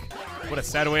don't like. What a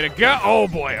sad way to go. Oh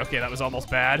boy, okay, that was almost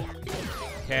bad.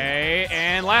 Okay,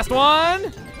 and last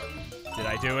one. Did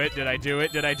I do it? Did I do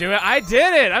it? Did I do it? I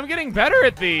did it! I'm getting better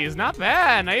at these. Not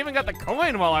bad. And I even got the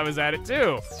coin while I was at it,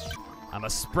 too. I'ma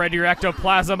spread your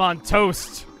ectoplasm on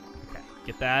toast. Okay,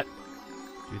 get that.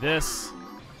 Do this.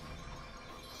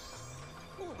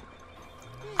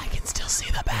 I can still see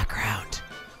the background.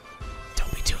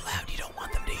 Don't be too loud. You don't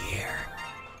want them to hear.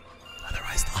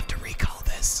 Otherwise, they'll have to recall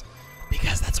this.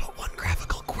 Because that's what one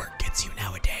graphical quirk gets you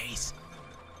nowadays.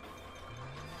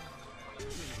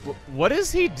 What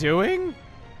is he doing?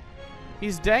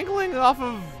 He's dangling off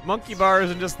of monkey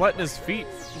bars and just letting his feet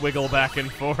wiggle back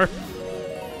and forth.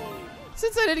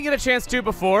 Since I didn't get a chance to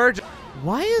before,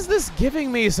 why is this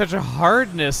giving me such a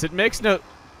hardness? It makes no...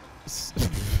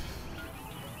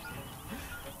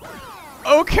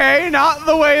 Okay, not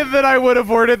the way that I would have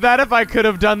worded that if I could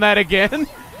have done that again.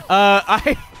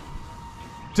 I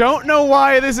don't know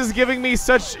why this is giving me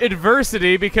such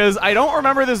adversity, because I don't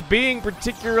remember this being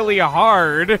particularly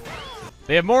hard.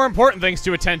 They have more important things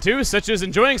to attend to, such as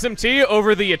enjoying some tea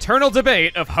over the eternal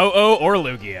debate of Ho-Oh or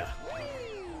Lugia.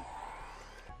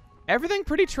 Everything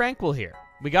pretty tranquil here.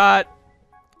 We got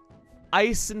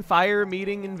ice and fire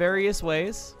meeting in various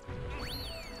ways.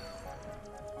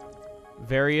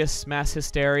 Various mass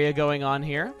hysteria going on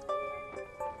here.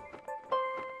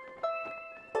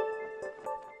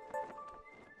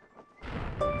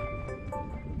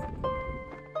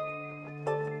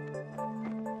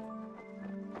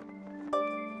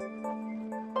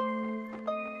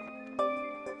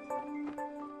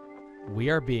 We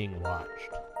are being watched.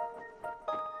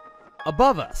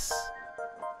 Above us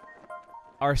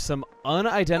are some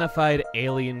unidentified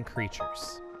alien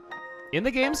creatures. In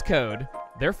the game's code,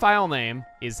 their file name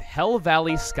is Hell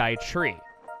Valley Sky Tree.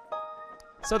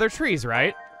 So they're trees,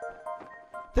 right?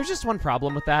 There's just one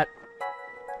problem with that.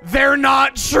 They're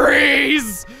not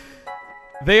trees!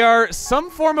 They are some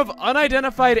form of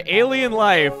unidentified alien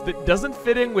life that doesn't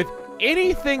fit in with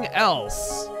anything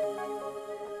else.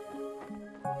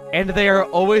 And they are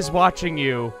always watching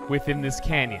you within this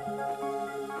canyon.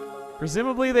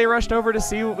 Presumably they rushed over to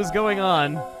see what was going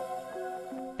on,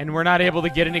 and we're not able to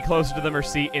get any closer to them or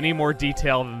see any more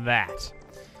detail than that.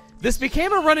 This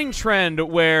became a running trend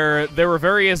where there were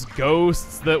various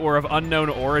ghosts that were of unknown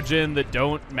origin that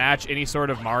don't match any sort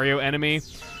of Mario enemy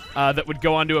that would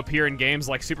go on to appear in games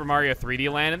like Super Mario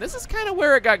 3D Land, and this is kind of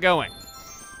where it got going.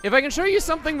 If I can show you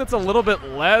something that's a little bit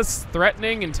less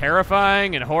threatening and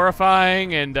terrifying and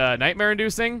horrifying and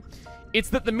nightmare-inducing, it's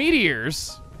that the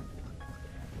meteors,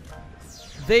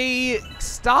 they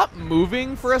stop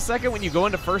moving for a second when you go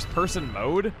into first-person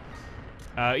mode.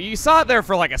 You saw it there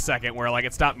for like a second where like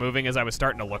it stopped moving as I was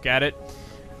starting to look at it.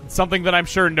 Something that I'm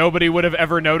sure nobody would have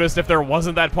ever noticed if there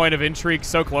wasn't that point of intrigue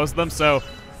so close to them, so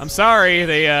I'm sorry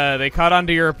they caught on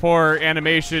to your poor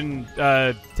animation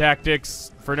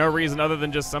tactics for no reason other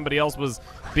than just somebody else was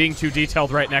being too detailed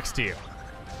right next to you.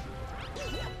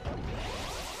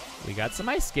 We got some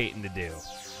ice skating to do.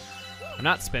 I'm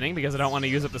not spinning because I don't want to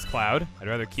use up this cloud. I'd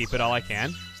rather keep it all I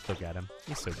can. Just look at him.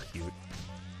 He's so cute.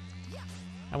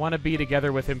 I want to be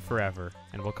together with him forever,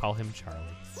 and we'll call him Charlie.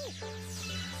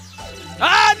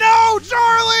 Ah, no,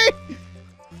 Charlie!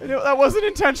 I know that wasn't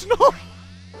intentional.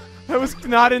 That was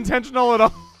not intentional at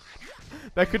all.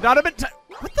 That could not have been.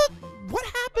 What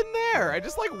happened there? I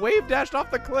just like wave dashed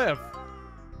off the cliff.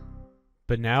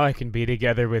 But now I can be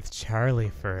together with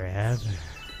Charlie forever.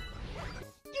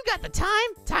 You got the time?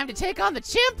 Time to take on the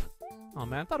chimp? Oh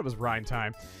man, I thought it was rhyme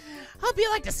time. Hope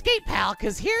you like to skate, pal,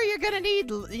 cause here you're gonna need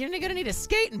to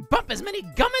skate and bump as many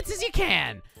gummits as you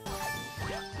can.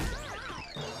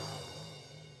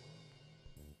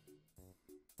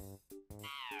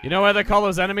 You know why they call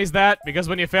those enemies that? Because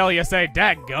when you fail, you say,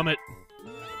 "Dadgummit."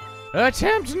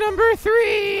 Attempt number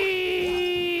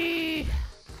 3!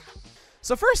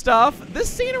 So first off, this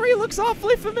scenery looks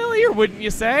awfully familiar, wouldn't you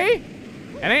say?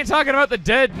 And I ain't talking about the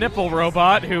dead nipple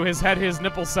robot who has had his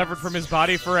nipples severed from his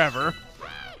body forever.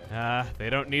 They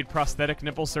don't need prosthetic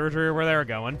nipple surgery where they're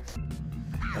going.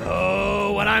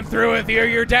 Oh, when I'm through with you,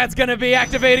 your dad's gonna be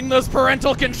activating those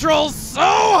parental controls so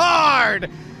hard!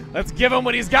 Let's give him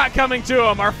what he's got coming to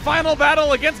him. Our final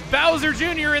battle against Bowser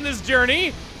Jr. in this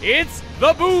journey, it's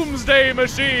the Boomsday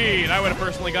Machine. I would have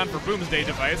personally gone for Boomsday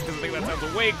Device because I think that sounds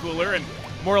way cooler and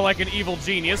more like an evil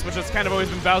genius, which has kind of always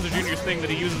been Bowser Jr.'s thing that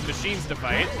he uses machines to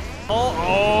fight.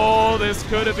 Oh, this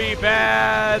could be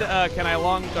bad. Can I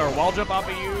wall jump off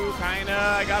of you?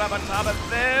 Kinda. I got up on top of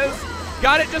this.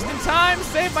 Got it just in time,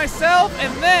 saved myself,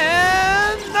 and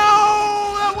then...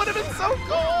 No! That would have been so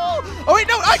cool! Oh wait,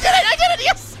 no, I did it,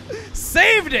 yes!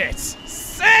 Saved it!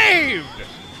 Saved!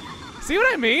 See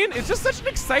what I mean? It's just such an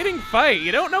exciting fight.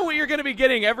 You don't know what you're gonna be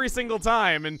getting every single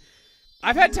time, and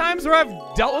I've had times where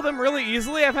I've dealt with him really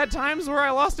easily. I've had times where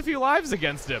I lost a few lives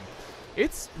against him.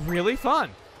 It's really fun.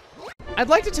 I'd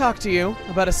like to talk to you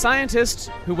about a scientist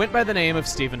who went by the name of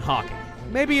Stephen Hawking.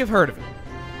 Maybe you've heard of him.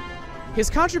 His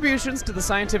contributions to the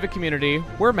scientific community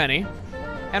were many,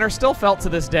 and are still felt to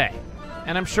this day.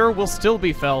 And I'm sure will still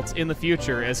be felt in the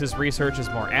future as his research is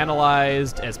more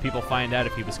analyzed, as people find out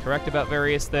if he was correct about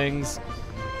various things.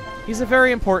 He's a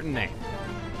very important name.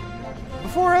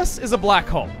 Before us is a black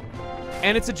hole,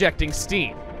 and it's ejecting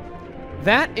steam.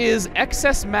 That is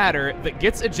excess matter that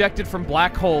gets ejected from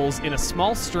black holes in a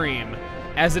small stream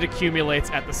as it accumulates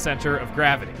at the center of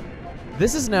gravity.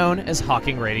 This is known as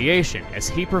Hawking radiation, as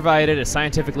he provided a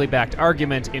scientifically backed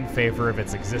argument in favor of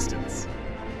its existence.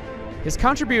 His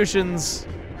contributions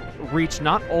reach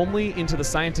not only into the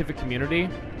scientific community,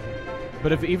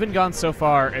 but have even gone so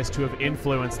far as to have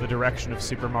influenced the direction of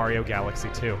Super Mario Galaxy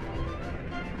 2.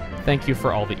 Thank you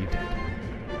for all that you did.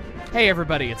 Hey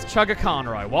everybody, it's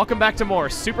Chuggaaconroy. Welcome back to more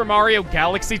Super Mario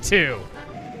Galaxy 2.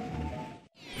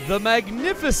 The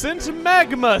Magnificent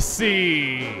Magma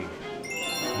Sea.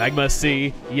 Magma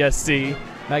Sea, yes sea.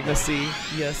 Magma Sea,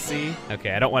 yes sea.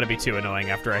 Okay, I don't want to be too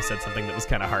annoying after I said something that was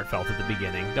kind of heartfelt at the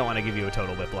beginning. Don't want to give you a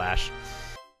total whiplash.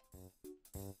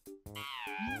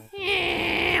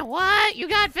 What? You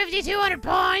got 5,200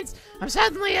 points? I'm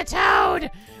suddenly a toad.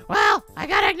 Well, I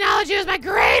gotta acknowledge you as my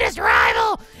greatest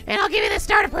rival, and I'll give you the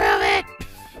star to prove it.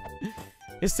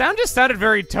 His sound just sounded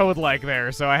very toad-like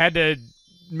there, so I had to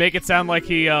make it sound like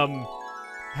he,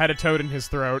 had a toad in his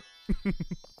throat.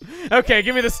 Okay,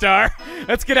 give me the star.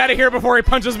 Let's get out of here before he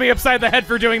punches me upside the head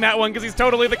for doing that one, because he's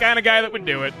totally the kind of guy that would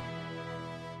do it.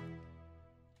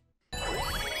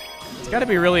 It's gotta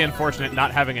be really unfortunate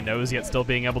not having a nose yet still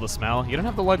being able to smell. You don't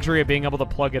have the luxury of being able to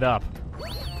plug it up.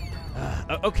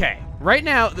 Okay, right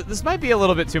now, this might be a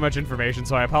little bit too much information,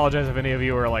 so I apologize if any of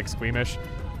you are, like, squeamish.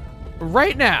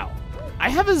 Right now, I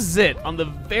have a zit on the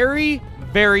very,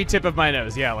 very tip of my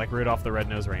nose. Yeah, like Rudolph the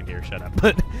Red-Nosed Reindeer, shut up.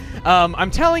 But I'm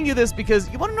telling you this because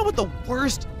you want to know what the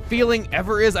worst feeling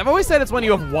ever is? I've always said it's when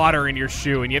you have water in your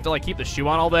shoe and you have to, like, keep the shoe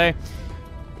on all day.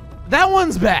 That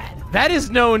one's bad. That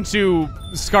is known to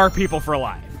scar people for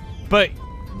life. But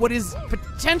what is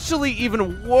potentially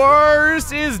even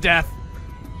worse is death.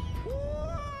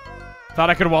 Thought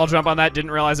I could wall jump on that,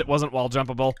 didn't realize it wasn't wall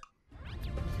jumpable.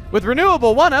 With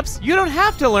renewable 1-ups, you don't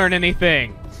have to learn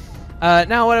anything.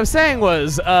 Now what I was saying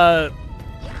was,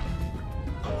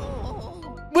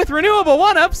 with renewable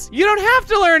 1-ups, you don't have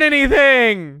to learn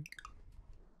anything.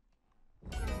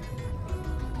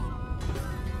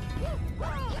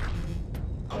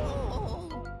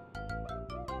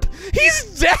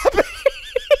 He's dabbing.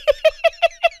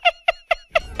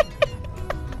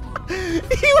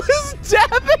 He was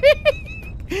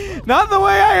dabbing. Not the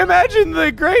way I imagined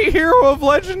the great hero of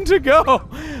legend to go.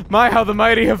 My, how the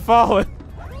mighty have fallen.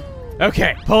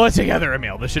 Okay, pull it together,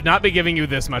 Emil. This should not be giving you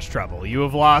this much trouble. You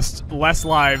have lost less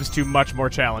lives to much more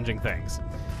challenging things.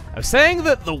 I was saying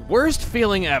that the worst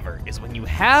feeling ever is when you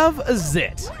have a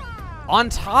zit on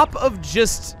top of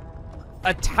just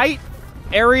a tight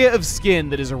area of skin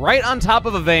that is right on top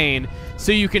of a vein,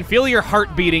 so you can feel your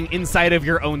heart beating inside of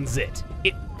your own zit.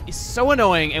 It is so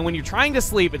annoying, and when you're trying to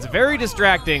sleep, it's very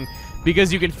distracting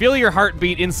because you can feel your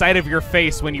heartbeat inside of your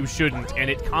face when you shouldn't, and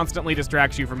it constantly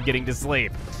distracts you from getting to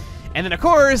sleep. And then, of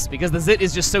course, because the zit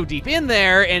is just so deep in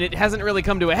there and it hasn't really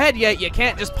come to a head yet, you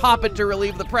can't just pop it to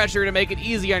relieve the pressure to make it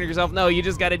easy on yourself. No, you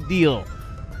just gotta deal.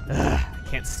 Ugh, I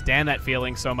can't stand that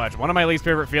feeling so much. One of my least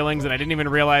favorite feelings, and I didn't even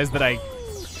realize that I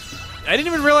didn't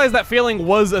even realize that feeling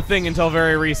was a thing until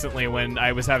very recently when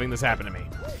I was having this happen to me.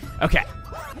 Okay,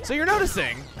 so you're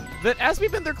noticing that as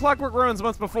we've been through Clockwork Ruins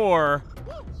once before,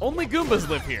 only Goombas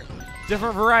live here.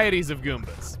 Different varieties of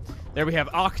Goombas. There we have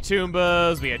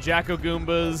Octoombas, we had Jacko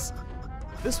Goombas.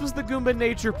 This was the Goomba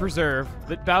Nature Preserve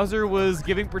that Bowser was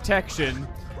giving protection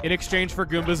in exchange for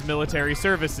Goomba's military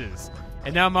services.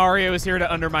 And now Mario is here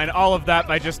to undermine all of that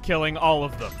by just killing all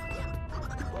of them.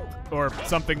 Or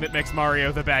something that makes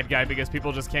Mario the bad guy because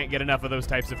people just can't get enough of those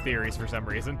types of theories for some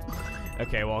reason.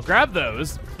 Okay, well, grab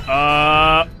those.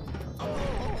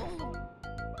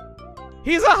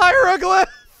 He's a hieroglyph!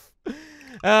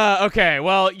 Okay,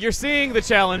 well, you're seeing the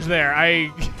challenge there.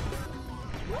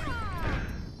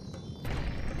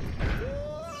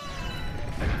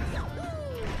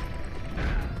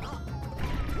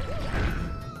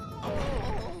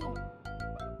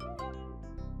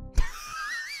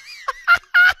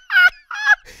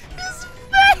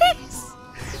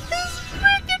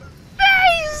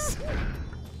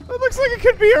 Looks like it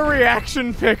could be a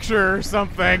reaction picture or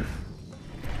something.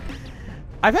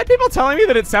 I've had people telling me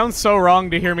that it sounds so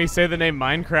wrong to hear me say the name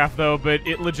Minecraft, though, but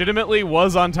it legitimately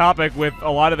was on topic with a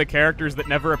lot of the characters that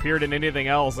never appeared in anything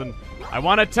else, and I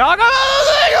want to talk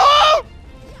about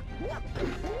it!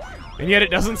 And yet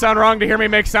it doesn't sound wrong to hear me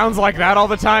make sounds like that all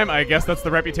the time. I guess that's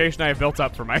the reputation I have built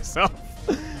up for myself.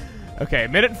 Okay,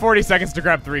 1 minute and 40 seconds to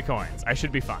grab 3 coins. I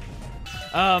should be fine.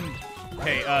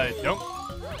 Hey,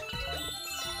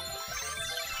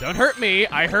 don't hurt me,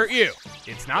 I hurt you.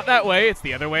 It's not that way, it's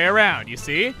the other way around, you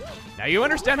see? Now you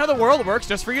understand how the world works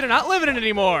just for you to not live in it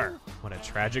anymore. What a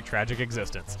tragic, tragic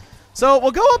existence. So we'll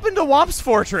go up into Womp's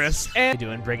Fortress and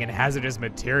doing bringing hazardous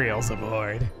materials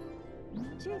aboard.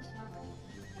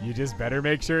 You just better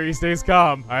make sure he stays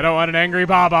calm. I don't want an angry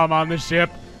Bob-omb on the ship.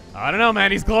 I don't know,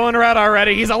 man, he's glowing red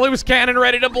already. He's a loose cannon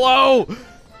ready to blow.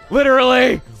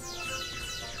 Literally.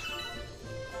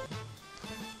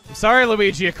 I'm sorry,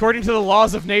 Luigi. According to the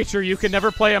laws of nature, you can never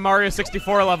play a Mario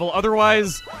 64 level.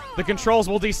 Otherwise, the controls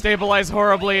will destabilize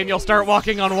horribly and you'll start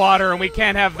walking on water, and we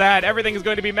can't have that. Everything is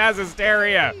going to be mass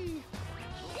hysteria.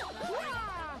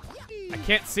 I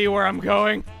can't see where I'm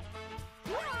going.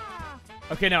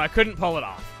 Okay, no, I couldn't pull it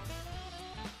off.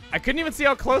 I couldn't even see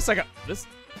how close I got. This...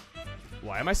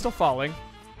 Why am I still falling?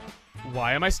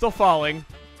 Why am I still falling?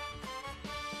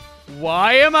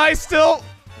 Why am I still...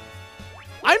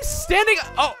 I'm standing...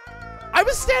 Oh, I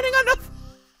was standing on nothing.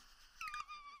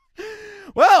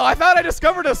 Well, I thought I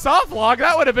discovered a soft log.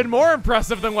 That would have been more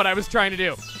impressive than what I was trying to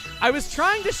do. I was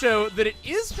trying to show that it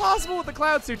is possible with the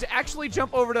cloud suit to actually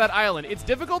jump over to that island. It's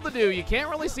difficult to do. You can't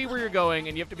really see where you're going,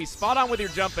 and you have to be spot on with your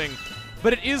jumping,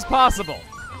 but it is possible.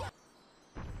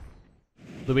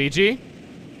 Luigi?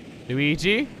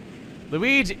 Luigi?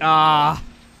 Luigi? Ah.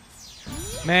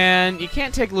 Man, you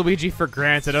can't take Luigi for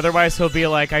granted, otherwise he'll be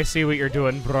like, I see what you're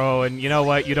doing, bro, and you know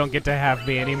what? You don't get to have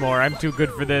me anymore. I'm too good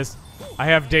for this. I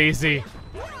have Daisy,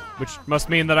 which must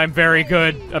mean that I'm very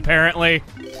good, apparently.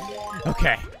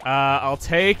 Okay, I'll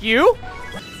take you.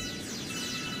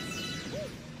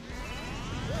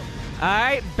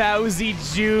 Alright, Bowsy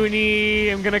Junie.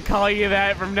 I'm gonna call you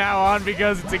that from now on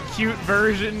because it's a cute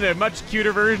version, a much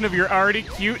cuter version of your already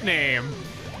cute name.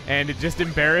 And it just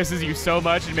embarrasses you so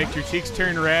much and makes your cheeks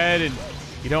turn red, and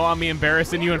you don't want me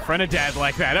embarrassing you in front of Dad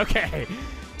like that. Okay.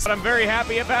 But I'm very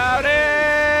happy about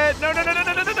it. No, no, no, no,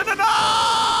 no, no, no, no,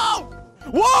 no!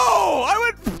 Whoa!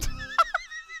 I went...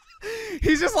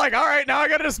 He's just like, all right, now I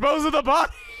gotta dispose of the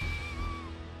body.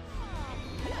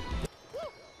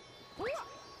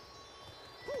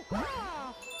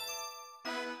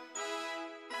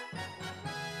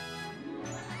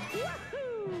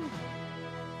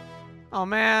 Oh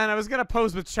man, I was gonna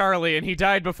pose with Charlie and he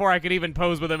died before I could even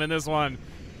pose with him in this one.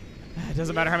 It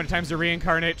doesn't matter how many times you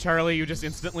reincarnate Charlie, you just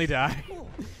instantly die.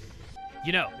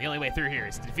 You know, the only way through here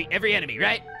is to defeat every enemy,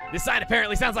 right? This sign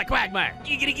apparently sounds like Quagmire.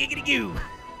 Giggity giggity goo.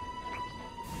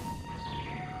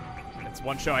 That's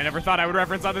one show I never thought I would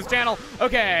reference on this channel.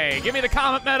 Okay, give me the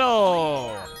Comet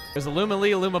Medal. There's a Luma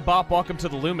Lee, a Luma Bop. Welcome to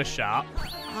the Luma shop.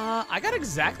 I got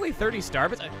exactly 30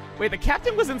 starbits. Wait, the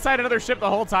captain was inside another ship the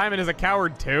whole time and is a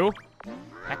coward too?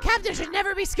 A captain should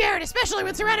never be scared, especially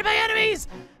when surrounded by enemies.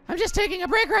 I'm just taking a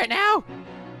break right now.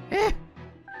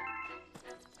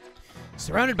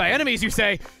 Surrounded by enemies, you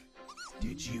say?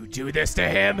 Did you do this to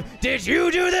him? Did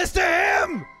you do this to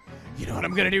him? You know what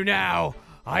I'm gonna do now?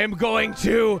 I am going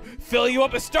to fill you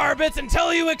up with starbits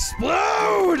until you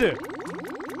explode!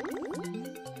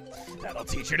 That'll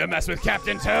teach you to mess with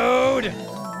Captain Toad.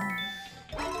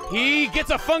 He gets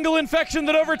a fungal infection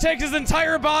that overtakes his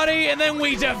entire body, and then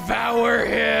we devour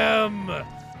him.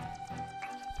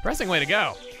 Depressing way to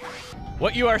go.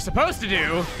 What you are supposed to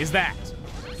do is that.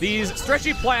 These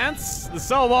stretchy plants, the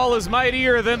cell wall is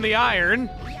mightier than the iron.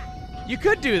 You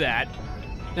could do that.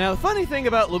 Now, the funny thing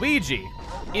about Luigi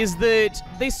is that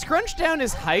they scrunched down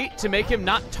his height to make him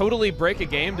not totally break a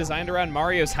game designed around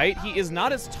Mario's height. He is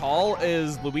not as tall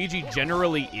as Luigi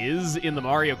generally is in the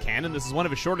Mario canon. This is one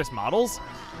of his shortest models.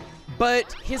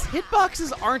 But his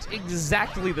hitboxes aren't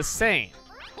exactly the same.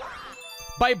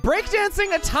 By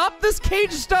breakdancing atop this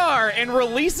cage star and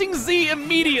releasing Z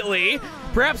immediately,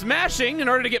 perhaps mashing in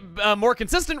order to get more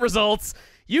consistent results,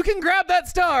 you can grab that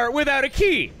star without a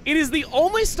key. It is the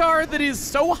only star that is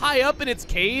so high up in its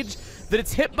cage that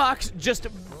its hitbox just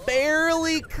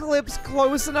barely clips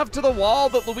close enough to the wall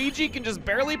that Luigi can just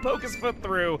barely poke his foot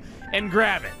through and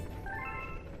grab it.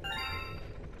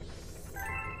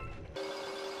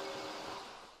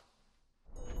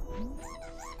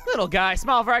 Little guy,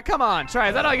 small fry, come on, try.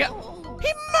 Is that all you got?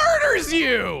 He murders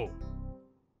you!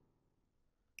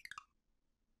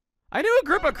 I knew a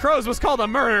group of crows was called a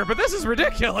murder, but this is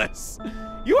ridiculous.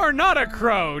 You are not a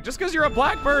crow. Just because you're a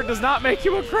blackbird does not make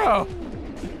you a crow.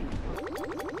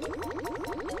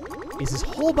 Is his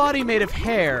whole body made of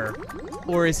hair,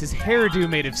 or is his hairdo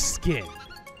made of skin?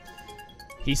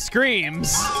 He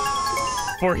screams,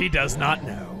 for he does not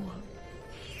know.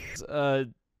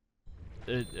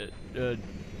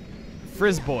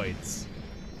 Frisboids.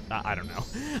 I don't know.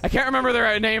 I can't remember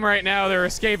their name right now. They're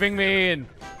escaping me, and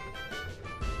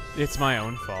it's my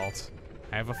own fault.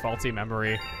 I have a faulty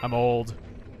memory. I'm old.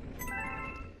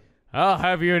 I'll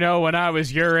have you know, when I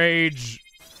was your age,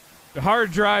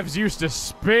 hard drives used to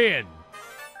spin.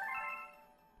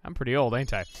 I'm pretty old,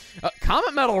 ain't I?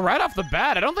 Comet Medal right off the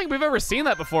bat. I don't think we've ever seen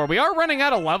that before. We are running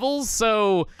out of levels,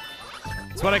 so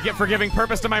that's what I get for giving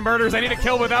purpose to my murders. I need to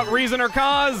kill without reason or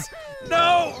cause.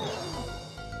 No!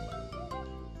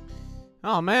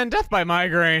 Oh man, death by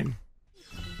migraine.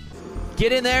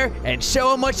 Get in there and show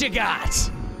them what you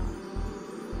got.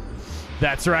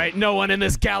 That's right, no one in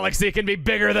this galaxy can be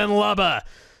bigger than Lubba.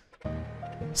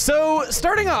 So,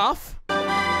 starting off,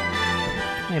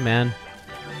 hey man,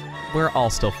 we're all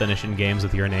still finishing games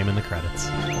with your name in the credits.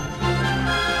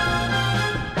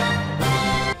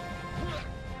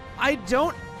 I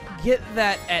don't get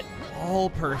that at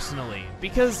all personally,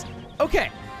 because,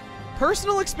 okay,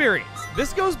 personal experience.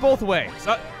 This goes both ways.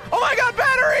 Oh my god,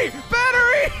 battery!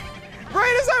 Battery!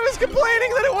 Right as I was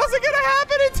complaining that it wasn't gonna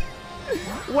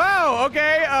happen, wow,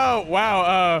 okay,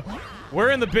 wow,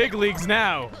 we're in the big leagues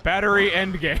now. Battery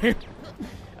endgame.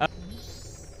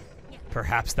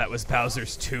 Perhaps that was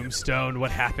Bowser's tombstone,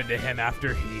 what happened to him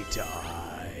after he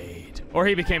died. Or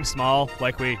he became small,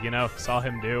 like we, saw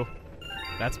him do.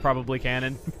 That's probably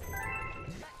canon.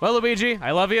 Well, Luigi,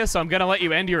 I love you, so I'm gonna let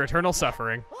you end your eternal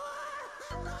suffering.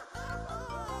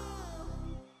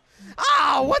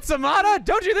 Ah, what's Amada?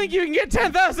 Don't you think you can get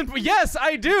 10,000? Yes,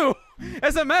 I do.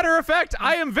 As a matter of fact,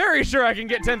 I am very sure I can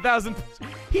get 10,000.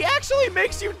 He actually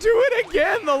makes you do it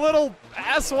again, the little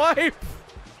asswipe.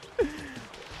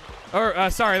 Or,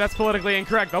 sorry, that's politically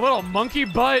incorrect. The little monkey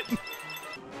butt.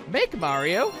 Make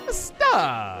Mario a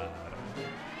star.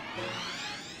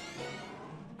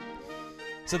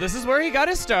 So this is where he got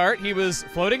his start. He was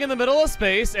floating in the middle of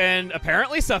space and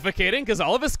apparently suffocating because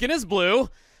all of his skin is blue.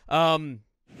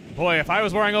 Boy, if I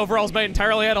was wearing overalls made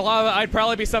entirely out of lava, I'd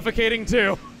probably be suffocating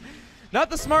too. Not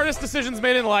the smartest decisions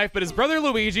made in life, but his brother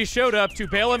Luigi showed up to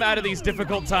bail him out of these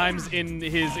difficult times in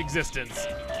his existence,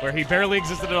 where he barely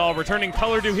existed at all, returning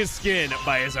color to his skin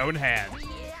by his own hand.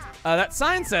 That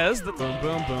sign says that boom,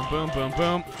 boom, boom, boom, boom,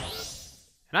 boom.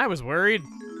 And I was worried.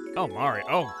 Oh, Mario.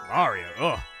 Oh, Mario.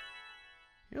 Ugh.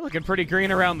 You're looking pretty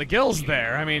green around the gills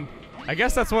there. I mean, I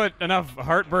guess that's what enough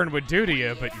heartburn would do to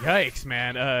you, but yikes,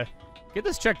 man. Get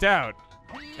this checked out.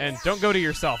 And don't go to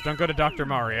yourself. Don't go to Dr.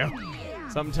 Mario.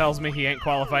 Something tells me he ain't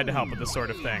qualified to help with this sort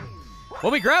of thing.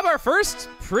 Well, we grab our first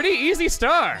pretty easy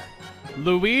star.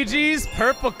 Luigi's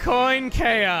Purple Coin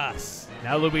Chaos.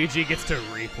 Now Luigi gets to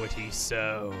reap what he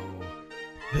sowed.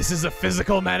 This is a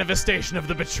physical manifestation of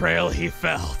the betrayal he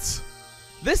felt.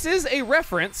 This is a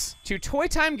reference to Toy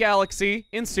Time Galaxy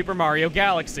in Super Mario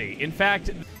Galaxy. In fact,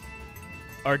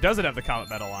 or does it have the Comet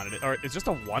Medal on it? Or it's just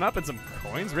a 1-up and some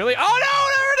coins? Really? Oh no,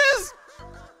 there it is!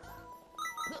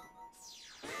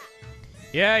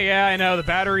 Yeah, I know. The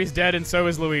battery's dead and so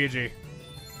is Luigi.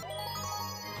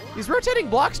 These rotating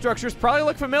block structures probably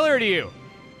look familiar to you,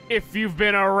 if you've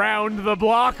been around the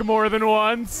block more than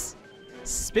once.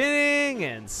 Spinning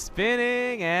and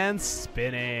spinning and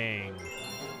spinning.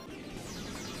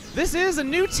 This is a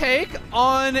new take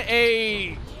on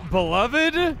a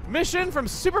beloved mission from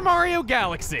Super Mario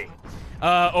Galaxy.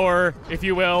 Or, if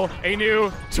you will, a new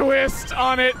twist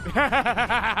on it.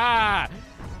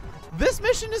 This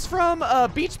mission is from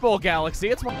Beach Bowl Galaxy.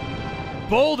 It's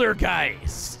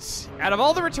Bouldergeist. Out of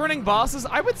all the returning bosses,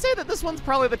 I would say that this one's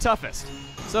probably the toughest.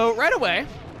 So right away,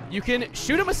 you can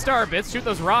shoot him with star bits, shoot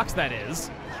those rocks, that is.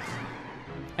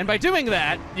 And by doing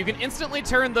that, you can instantly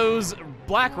turn those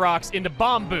black rocks into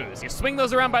bomb boos. You swing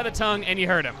those around by the tongue and you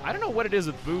hurt him. I don't know what it is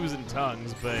with boos and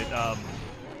tongues, but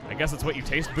I guess it's what you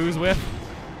taste booze with.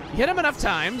 You hit him enough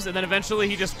times, and then eventually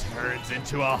he just turns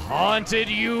into a haunted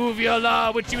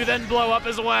uvula, which you then blow up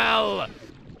as well.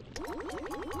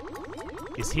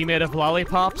 Is he made of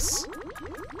lollipops?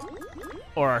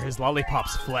 Or are his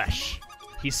lollipops flesh?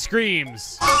 He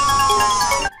screams,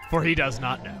 for he does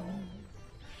not know.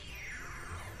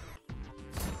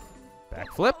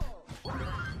 Backflip.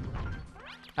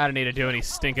 I don't need to do any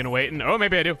stinking waiting. Oh,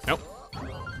 maybe I do. Nope.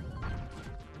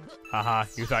 Haha,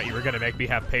 you thought you were gonna make me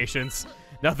have patience.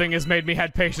 Nothing has made me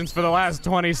have patience for the last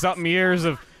 20-something years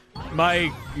of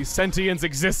my sentience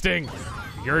existing.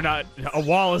 A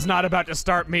wall is not about to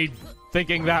start me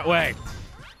thinking that way.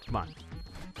 Come on.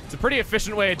 It's a pretty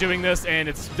efficient way of doing this, and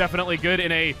it's definitely good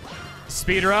in a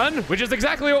speed run, which is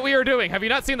exactly what we are doing. Have you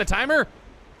not seen the timer?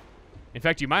 In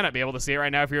fact, you might not be able to see it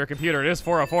right now if you're a computer. It is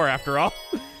 4:04 after all.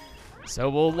 So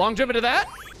we'll long jump into that.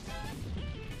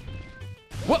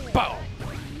 Whoop-bow!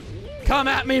 Come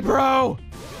at me, bro!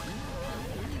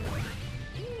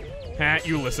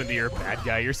 You listen to your bad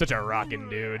guy. You're such a rockin'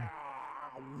 dude.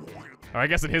 Or I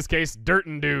guess in his case,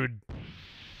 dirtin' dude.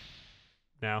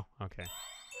 No? Okay.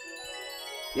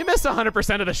 You miss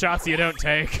 100% of the shots you don't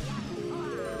take.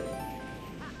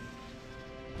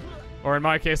 Or in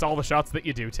my case, all the shots that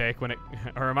you do take when it...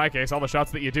 Or in my case, all the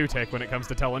shots that you do take when it comes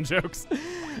to telling jokes.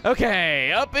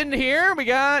 Okay, up in here, we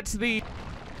got the...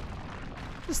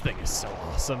 This thing is so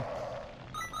awesome.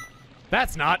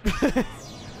 That's not...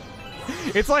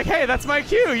 It's like, hey, that's my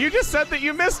cue. You just said that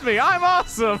you missed me. I'm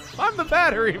awesome. I'm the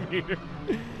battery meter.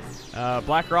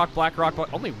 Black rock,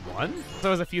 only one? So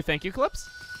there's a few thank you clips.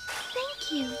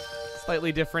 Thank you.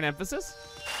 Slightly different emphasis.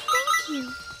 Thank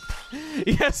you.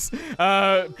 Yes,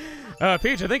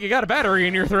 Peach, I think you got a battery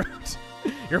in your throat.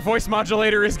 Your voice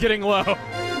modulator is getting low.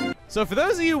 So for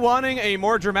those of you wanting a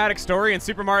more dramatic story in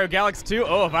Super Mario Galaxy 2,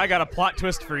 oh, have I got a plot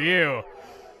twist for you.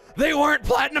 They weren't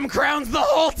platinum crowns the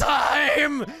whole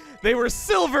time! They were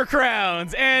silver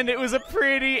crowns, and it was a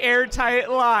pretty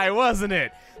airtight lie, wasn't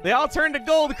it? They all turned to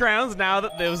gold crowns now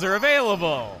that those are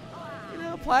available. You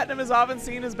know, platinum is often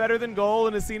seen as better than gold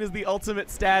and is seen as the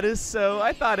ultimate status, so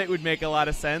I thought it would make a lot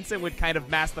of sense and would kind of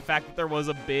mask the fact that there was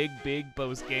a big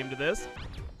post game to this.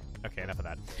 Okay, enough of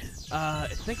that. I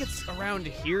think it's around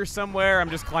here somewhere.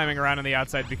 I'm just climbing around on the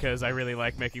outside because I really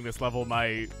like making this level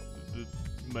my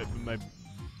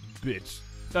bitch.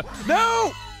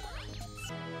 No!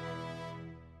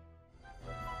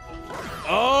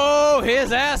 Oh,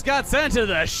 his ass got sent to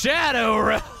the Shadow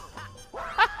Realm.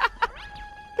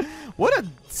 What a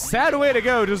sad way to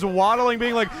go, just waddling,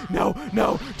 being like, no,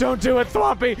 don't do it,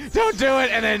 Thwompy, don't do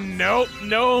it, and then nope,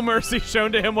 no mercy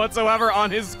shown to him whatsoever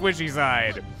on his squishy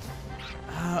side.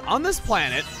 On this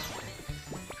planet,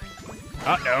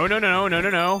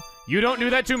 no, you don't do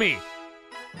that to me.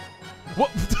 What?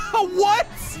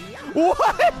 What?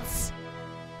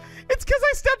 It's because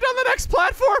I stepped on the next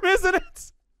platform, isn't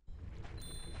it?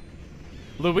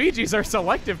 Luigi's are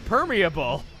selective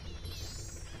permeable.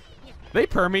 They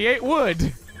permeate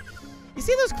wood. You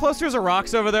see those clusters of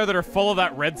rocks over there that are full of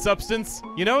that red substance?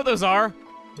 You know what those are?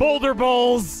 Boulder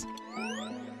bowls.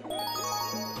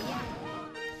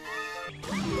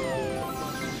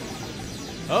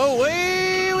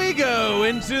 Away we go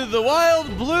into the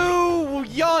wild blue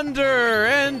yonder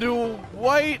and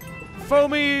white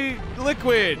foamy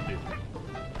liquid.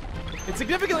 It's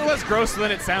significantly less gross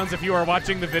than it sounds if you are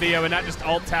watching the video and not just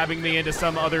alt-tabbing me into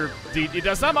some other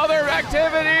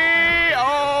activity.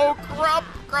 Oh, crap.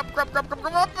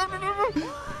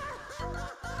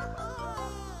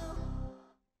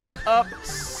 Up,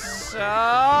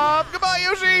 stop. Goodbye,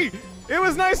 Yoshi. It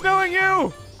was nice knowing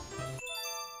you.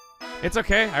 It's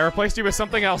okay. I replaced you with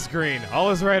something else green.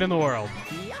 All is right in the world.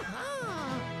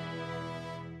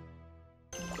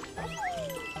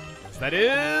 That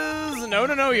is...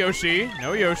 No, Yoshi.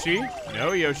 No, Yoshi.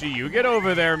 No, Yoshi. You get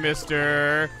over there,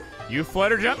 mister. You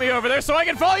flutter jump me over there so I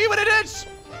can follow you in a ditch!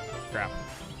 Crap.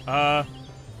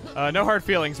 No hard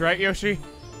feelings, right, Yoshi?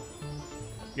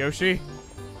 Yoshi?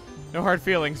 No hard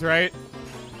feelings, right?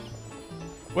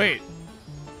 Wait.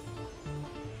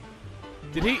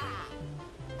 Did he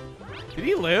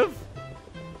live?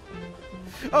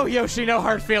 Oh, Yoshi, no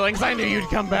hard feelings. I knew you'd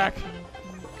come back.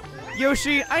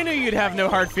 Yoshi, I knew you'd have no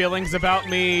hard feelings about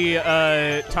me,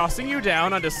 tossing you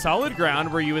down onto solid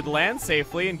ground where you would land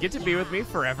safely and get to be with me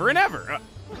forever and ever.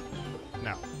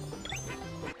 No.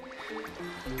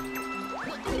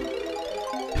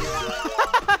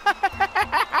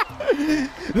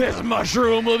 This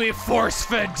mushroom will be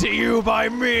force-fed to you by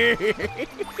me.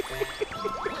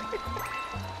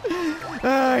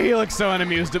 He looks so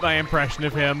unamused at my impression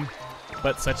of him.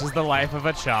 But such is the life of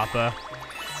a Choppa.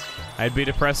 I'd be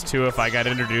depressed too if I got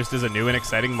introduced as a new and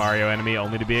exciting Mario enemy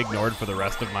only to be ignored for the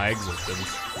rest of my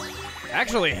existence.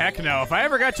 Actually, heck no. If I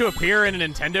ever got to appear in a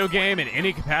Nintendo game in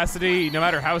any capacity, no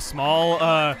matter how small,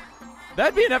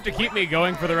 that'd be enough to keep me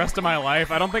going for the rest of my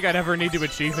life. I don't think I'd ever need to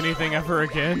achieve anything ever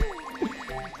again.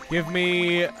 Give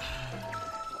me...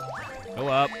 Go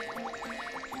up.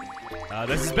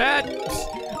 This is bad.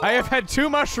 I have had 2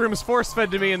 mushrooms force-fed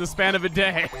to me in the span of a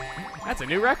day. That's a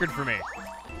new record for me.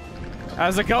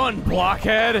 How's it going,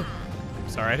 blockhead?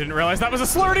 Sorry, I didn't realize that was a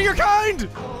slur to your kind!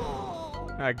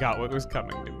 I got what was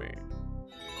coming to me.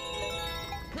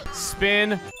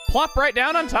 Spin, plop right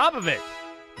down on top of it.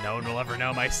 No one will ever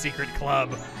know my secret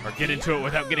club, or get into it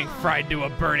without getting fried to a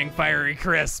burning fiery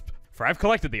crisp. For I've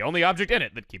collected the only object in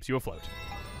it that keeps you afloat.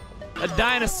 A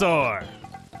dinosaur!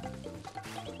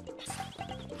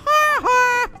 Ha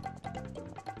ha!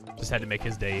 Just had to make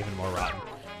his day even more rotten.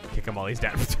 Kick him while he's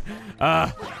down.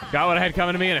 Got what I had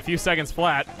coming to me in a few seconds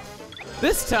flat.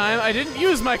 This time, I didn't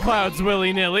use my clouds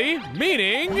willy-nilly,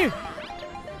 meaning...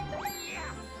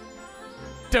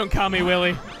 Don't call me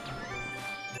Willy.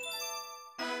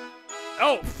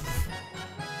 Oh!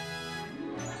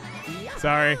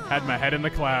 Sorry, had my head in the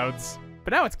clouds.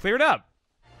 But now it's cleared up.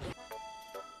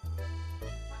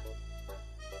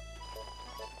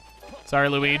 Sorry,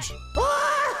 Luigi.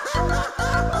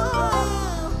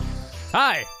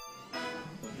 Hi!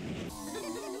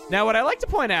 Now, what I like to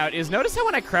point out is notice how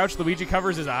when I crouch, Luigi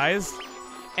covers his eyes?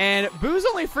 And boos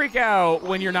only freak out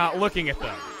when you're not looking at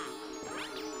them.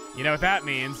 You know what that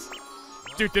means.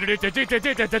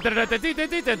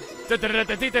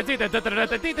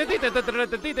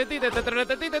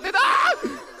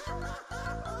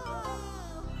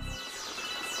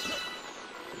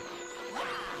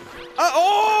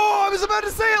 Oh, I was about to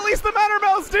say at least the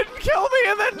Mattermouse didn't kill me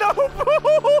and then no.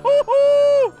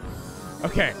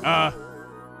 Okay,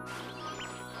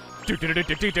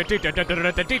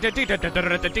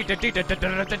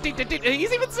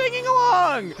 he's even singing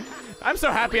along! I'm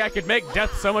so happy I could make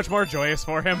death so much more joyous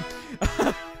for him.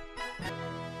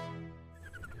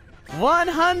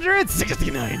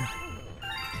 169.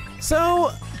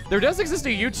 So, there does exist a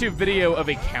YouTube video of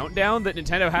a countdown that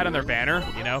Nintendo had on their banner.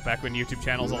 You know, back when YouTube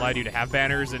channels allowed you to have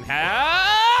banners and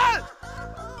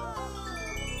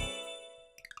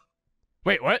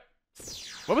Wait, what?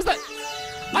 What was that?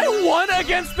 I won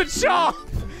against the Chomp!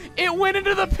 It went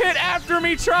into the pit after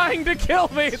me trying to kill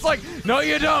me. It's like, no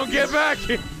you don't, get back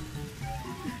here.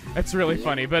 That's really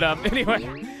funny, but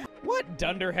anyway. What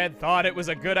dunderhead thought it was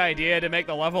a good idea to make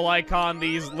the level icon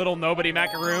these little nobody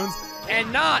macaroons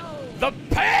and not the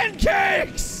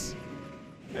pancakes?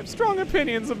 I have strong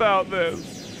opinions about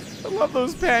this. I love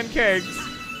those pancakes.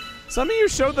 Some of you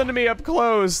showed them to me up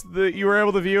close that you were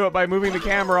able to view it by moving the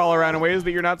camera all around in ways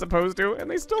that you're not supposed to, and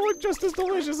they still look just as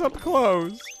delicious up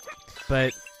close.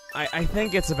 But I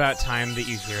think it's about time that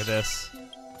you hear this,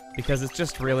 because it's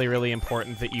just really, really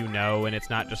important that you know, and it's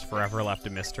not just forever left a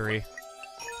mystery.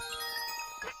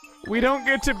 We don't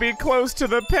get to be close to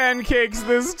the pancakes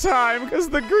this time because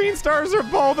the green stars are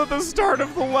both at the start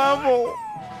of the level.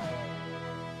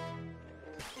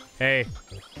 Hey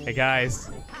guys.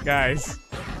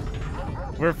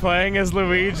 We're playing as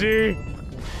Luigi,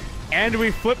 and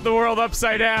we flip the world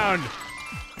upside down.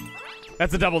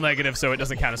 That's a double negative, so it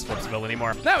doesn't count as flipsville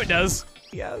anymore. Now it does.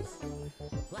 Yes.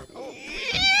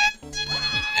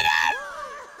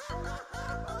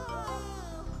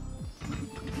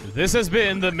 This has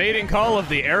been the mating call of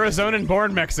the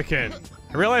Arizonan-born Mexican.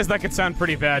 I realize that could sound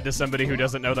pretty bad to somebody who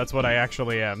doesn't know that's what I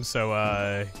actually am, so,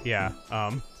 yeah,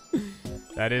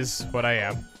 that is what I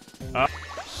am.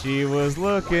 She was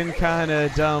looking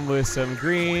kinda dumb with some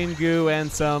green goo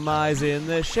and some eyes in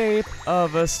the shape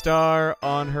of a star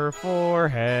on her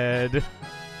forehead.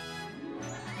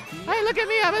 Hey, look at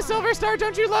me, I'm a silver star,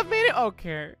 don't you love me?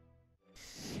 Okay.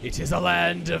 It is a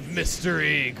land of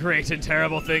mystery, great and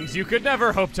terrible things you could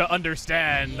never hope to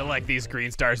understand, like these green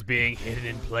stars being hidden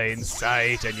in plain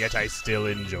sight, and yet I still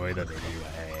enjoy them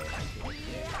anyway.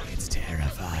 It's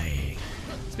terrifying.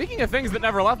 Speaking of things that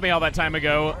never left me all that time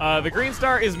ago, the green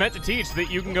star is meant to teach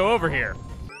that you can go over here.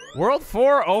 World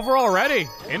 4 over already,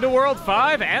 into World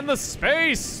 5 and the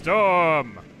Space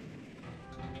Storm.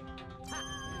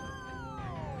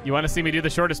 You want to see me do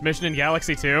the shortest mission in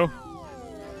Galaxy 2?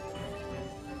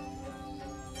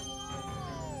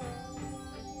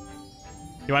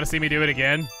 You want to see me do it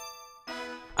again?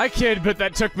 I kid, but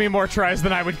that took me more tries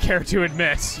than I would care to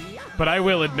admit. But I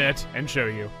will admit and show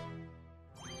you.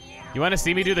 You want to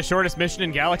see me do the shortest mission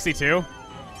in Galaxy 2?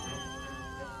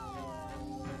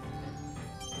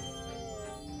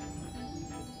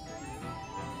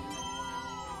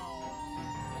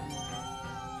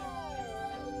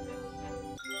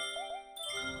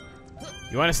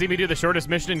 You want to see me do the shortest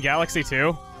mission in Galaxy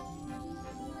 2?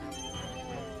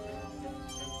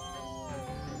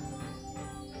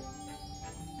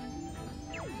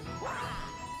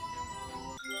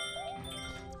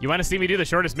 You want to see me do the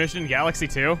shortest mission in Galaxy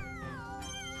 2?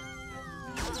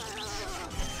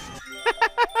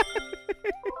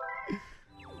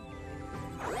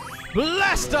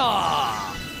 Blast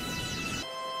off!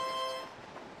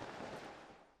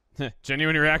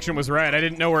 Genuine reaction was right. I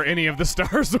didn't know where any of the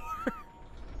stars were.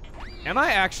 Am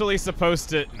I actually supposed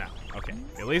to? No. Okay.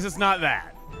 At least it's not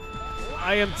that.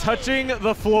 I am touching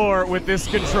the floor with this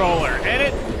controller, and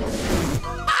it...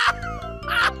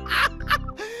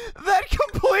 That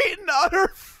complete and utter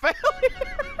failure.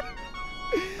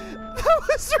 That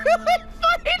was really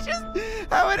funny. Just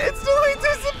how it instantly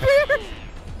disappeared.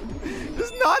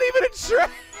 There's not even a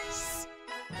trace.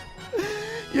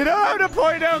 You don't have to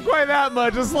point down quite that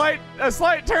much. A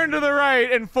slight turn to the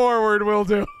right and forward will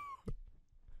do.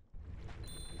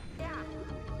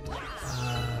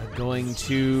 Going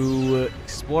to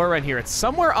explore right here. It's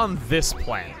somewhere on this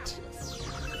planet.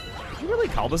 Can you really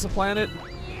call this a planet?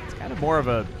 It's kind of more of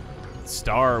a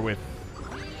star with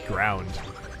ground.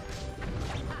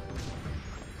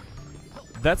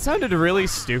 That sounded really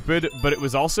stupid, but it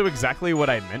was also exactly what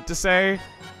I meant to say.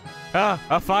 Ah,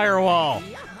 a firewall.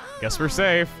 Guess we're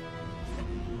safe.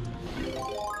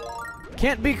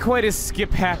 Can't be quite as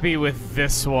skip-happy with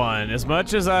this one. As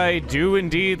much as I do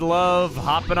indeed love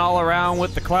hopping all around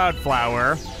with the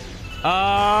Cloudflower.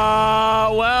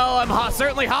 Well, I'm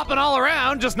certainly hopping all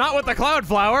around, just not with the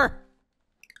Cloudflower.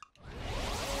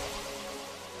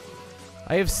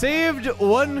 I have saved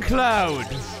one cloud.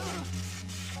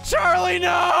 Charlie,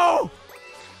 no!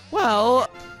 Well,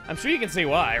 I'm sure you can see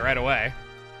why right away.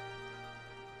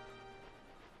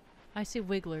 I see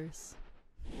wigglers.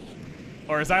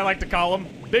 Or as I like to call them,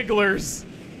 bigglers.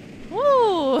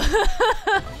 Woo!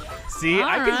 See, All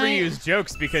I can right. reuse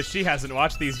jokes because she hasn't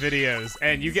watched these videos,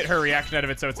 and you get her reaction out of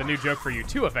it, so it's a new joke for you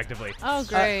too, effectively. Oh,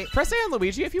 great. Press A on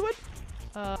Luigi if you would.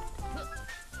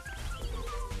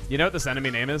 You know what this enemy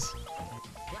name is?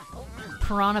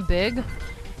 Piranha Big?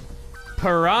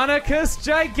 Piranhacus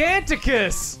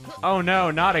Giganticus! Oh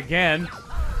no, not again.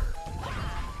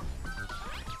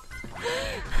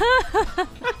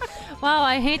 Wow,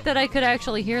 I hate that I could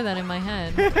actually hear that in my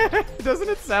head. Doesn't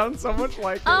it sound so much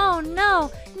like it? Oh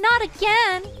no, not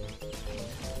again!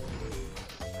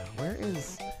 Where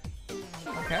is...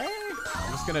 Okay.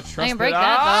 I'm just gonna trust I can break it.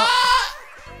 that, though.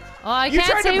 Oh, I You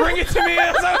can't tried say to bring it to me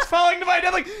as I was falling to my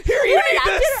death, like, here, you need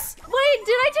this! Wait,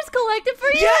 did I just collect it for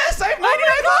you? Yes, I have 99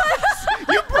 lives!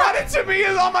 You brought it to me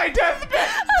on my deathbed!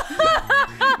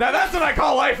 Now that's what I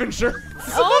call life insurance.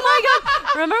 Oh my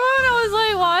god! Remember when I was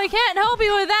like, well, I can't help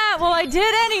you with that? Well, I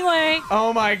did anyway.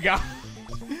 Oh my god.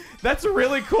 That's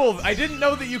really cool. I didn't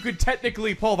know that you could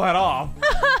technically pull that off.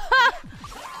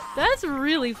 That's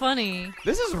really funny.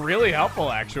 This is really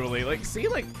helpful, actually. Like, see,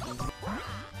 like...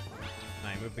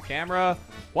 the camera.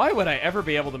 Why would I ever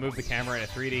be able to move the camera in a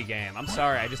 3D game? I'm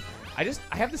sorry, I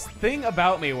have this thing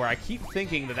about me where I keep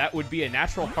thinking that that would be a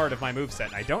natural part of my moveset,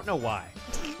 and I don't know why.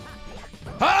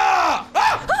 Ah!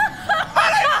 Ah! How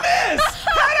did I miss?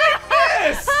 How did I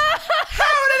miss? How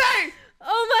did I?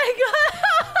 Oh my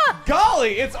god!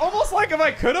 Golly, it's almost like if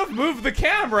I could have moved the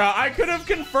camera, I could have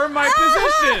confirmed my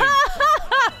position.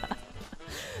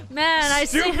 Man, I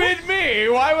see. Stupid me!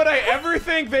 Why would I ever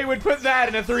think they would put that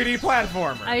in a 3D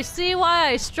platformer? I see why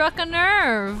I struck a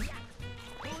nerve.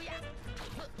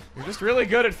 You're just really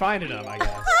good at finding them, I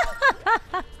guess.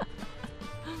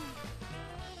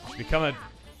 Become a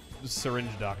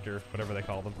syringe doctor, whatever they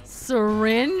call them.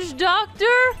 Syringe doctor?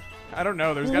 I don't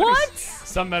know. There's gotta What? be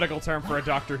some medical term for a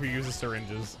doctor who uses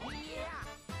syringes.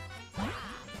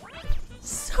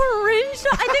 Syringe?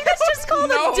 I think that's just called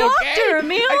No, a doctor, okay.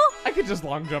 Emil. I could just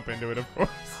long jump into it, of course.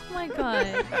 Oh my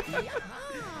god.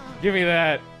 Give me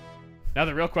that. Now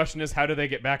the real question is, how do they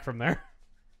get back from there?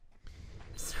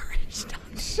 Syringe doctor.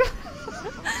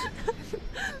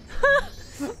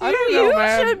 I don't know, you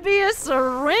man. should be a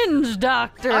syringe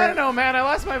doctor. I don't know, man. I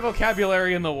lost my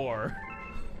vocabulary in the war.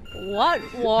 What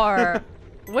war?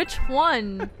 Which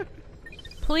one?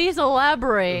 Please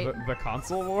elaborate. The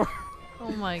console war?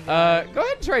 Oh my god. Go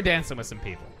ahead and try dancing with some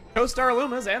people. Co-star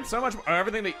Lumas and so much more.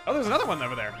 Everything that. Oh, there's another one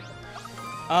over there.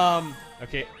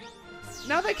 Okay.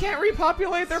 Now they can't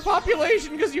repopulate their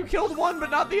population because you killed one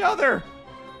but not the other.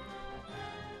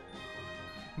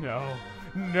 No.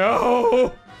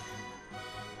 No!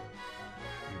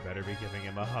 You better be giving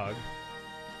him a hug.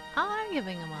 I'm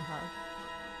giving him a hug.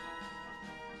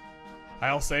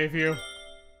 I'll save you.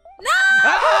 No!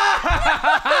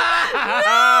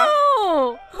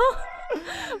 No!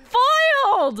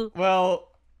 Foiled! Well,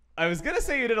 I was gonna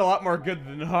say you did a lot more good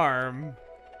than harm,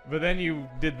 but then you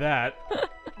did that.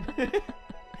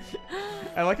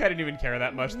 I like I didn't even care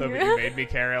that much, though, but you made me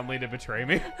care only to betray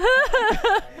me.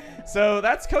 So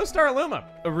that's co-star Luma.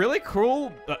 A really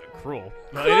cruel... cruel.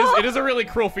 It is a really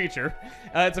cruel feature.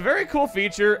 It's a very cool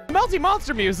feature. Melty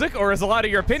Monster music, or as a lot of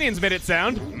your opinions made it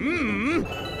sound,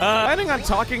 planning on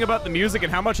talking about the music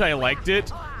and how much I liked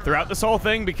it throughout this whole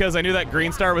thing, because I knew that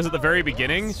Green Star was at the very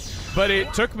beginning, but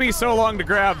it took me so long to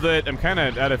grab that I'm kind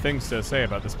of out of things to say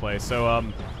about this place. So,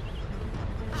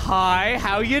 hi,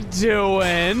 how you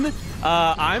doing?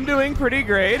 I'm doing pretty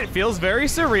great. It feels very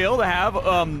surreal to have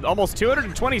almost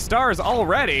 220 stars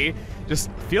already.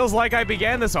 Just feels like I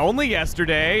began this only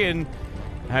yesterday, and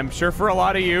I'm sure for a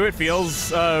lot of you it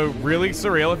feels really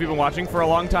surreal if you've been watching for a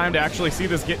long time to actually see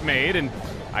this get made, and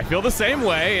I feel the same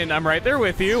way, and I'm right there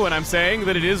with you when I'm saying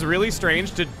that it is really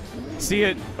strange to see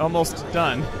it almost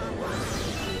done.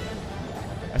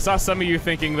 I saw some of you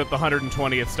thinking that the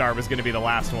 120th star was going to be the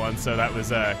last one, so that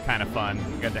was kind of fun.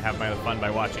 Got to have my fun by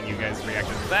watching you guys react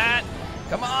to that.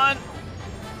 Come on.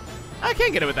 I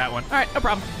can't get it with that one. All right, no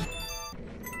problem.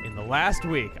 In the last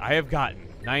week, I have gotten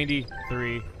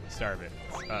 93 star bits.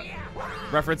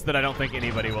 Reference that I don't think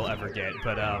anybody will ever get,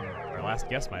 but our last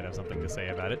guest might have something to say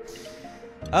about it.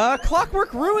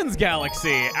 Clockwork Ruins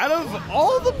Galaxy. Out of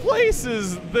all the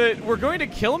places that were going to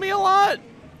kill me a lot,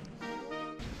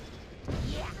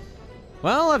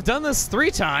 well, I've done this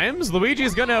 3 times.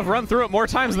 Luigi's gonna have run through it more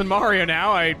times than Mario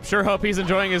now. I sure hope he's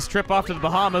enjoying his trip off to the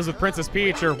Bahamas with Princess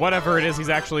Peach or whatever it is he's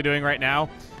actually doing right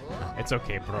now. It's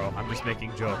okay, bro. I'm just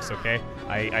making jokes, okay?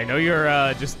 I know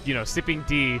you're just, you know, sipping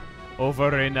tea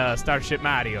over in Starship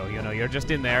Mario. You know, you're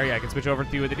just in there. Yeah, I can switch over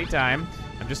to you at any time.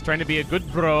 I'm just trying to be a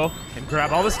good bro and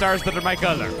grab all the stars that are my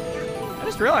color. I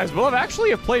just realized we'll actually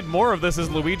have played more of this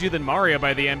as Luigi than Mario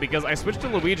by the end, because I switched to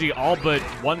Luigi all but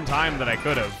one time that I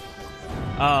could have.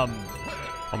 Oh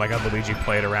my god, Luigi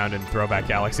played around in Throwback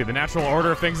Galaxy. The natural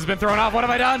order of things has been thrown off. What have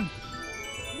I done?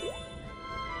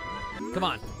 Come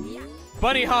on.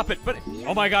 Bunny hop it. But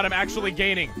oh my god, I'm actually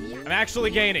gaining. I'm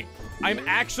actually gaining. I'm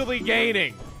actually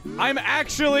gaining. I'm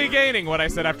actually gaining what I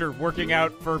said after working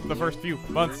out for the first few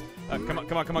months. Come on,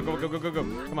 come on, come on, go, go, go, go, go.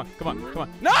 Come on, come on, come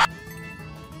on. No!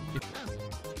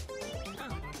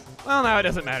 Well, now it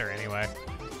doesn't matter anyway.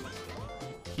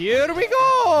 Here we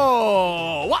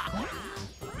go! Wah!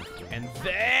 And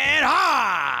then,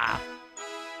 ha!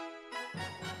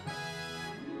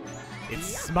 It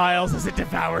smiles as it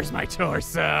devours my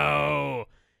torso,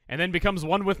 and then becomes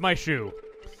one with my shoe.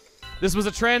 This was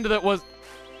a trend that was...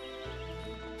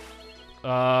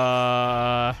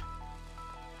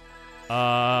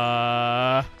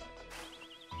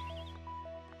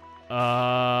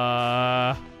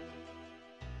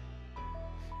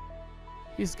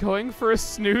 He's going for a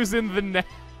snooze in the nest.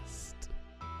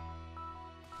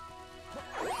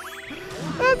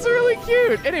 That's really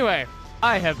cute. Anyway,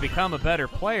 I have become a better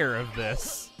player of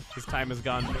this. His time has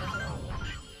gone.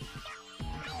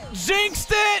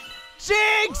 Jinxed it!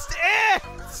 Jinxed it!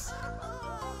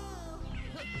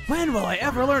 When will I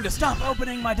ever learn to stop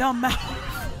opening my dumb mouth?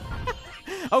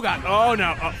 Oh god. Oh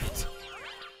no. Oh.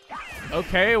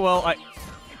 Okay, well,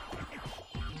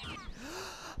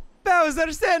 Bowser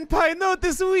Senpai, not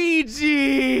this Ouija!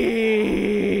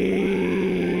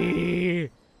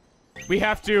 We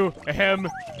have to,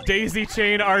 daisy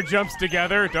chain our jumps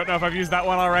together. Don't know if I've used that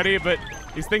one already, but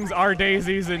these things are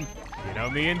daisies, and you know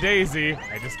me and Daisy.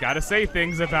 I just gotta say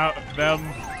things about them.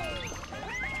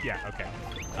 Yeah, okay.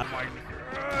 Oh my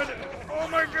god! Oh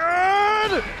my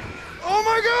god! Oh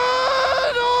my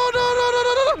god! Oh no no no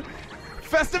no no!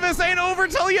 Festivus ain't over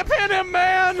till you pin him,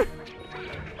 man!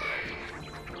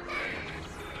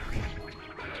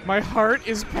 My heart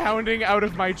is pounding out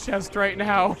of my chest right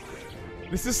now.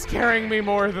 This is scaring me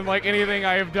more than like anything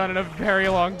I have done in a very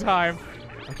long time.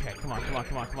 Okay, come on, come on,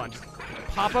 come on, come on. Just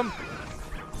pop him.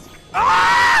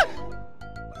 Ah!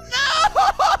 No!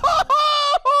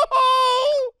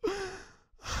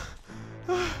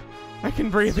 I can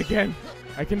breathe again.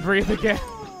 I can breathe again.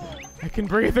 I can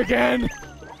breathe again.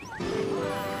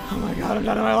 Oh my god, I'm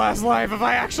down to my last life if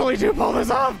I actually do pull this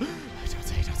off. Don't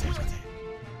say it, don't say it, don't say it.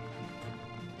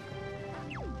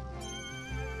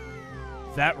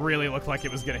 That really looked like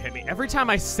it was gonna hit me. Every time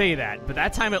I say that, but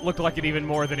that time it looked like it even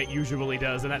more than it usually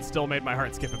does, and that still made my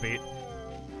heart skip a beat.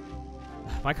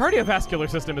 My cardiovascular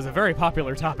system is a very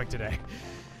popular topic today.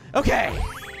 Okay.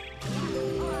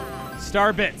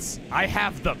 Star bits. I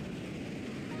have them.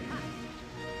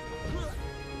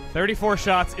 34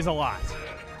 shots is a lot.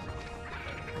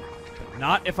 But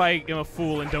not if I am a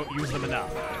fool and don't use them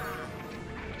enough.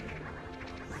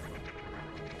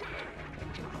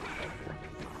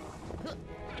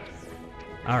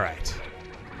 Alright.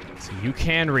 So you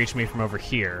can reach me from over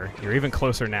here. You're even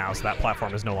closer now, so that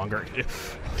platform is no longer... Oh,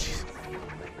 jeez.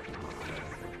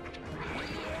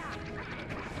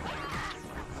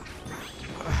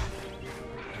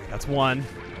 That's one.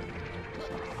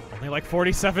 Only like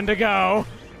 47 to go.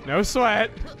 No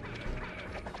sweat.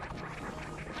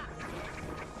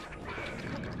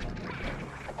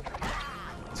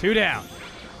 Two down.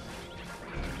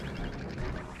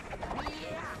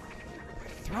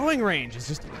 Throwing range is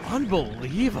just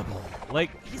unbelievable.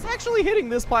 Like, he's actually hitting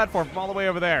this platform from all the way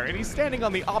over there, and he's standing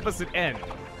on the opposite end.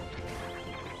 Okay,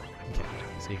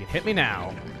 so you can hit me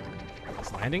now.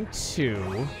 He's landing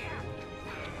two.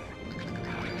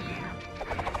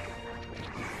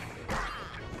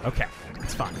 Okay,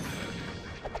 it's fine.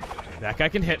 That guy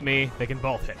can hit me. They can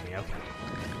both hit me. Okay.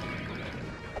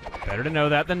 Better to know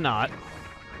that than not.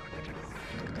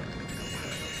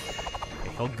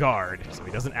 Okay, he'll guard, so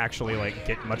he doesn't actually, like,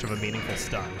 get much of a meaningful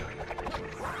stun.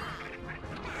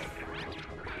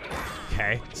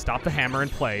 Okay, stop the hammer in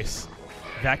place.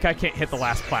 That guy can't hit the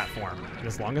last platform.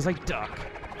 As long as I duck.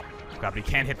 God, but he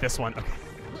can't hit this one. Okay.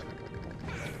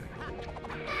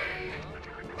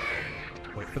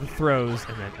 Wait for the throws,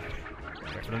 and then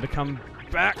wait for them to come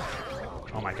back.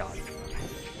 Oh my god.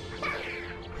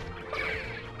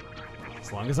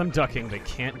 As long as I'm ducking, they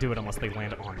can't do it unless they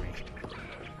land on me.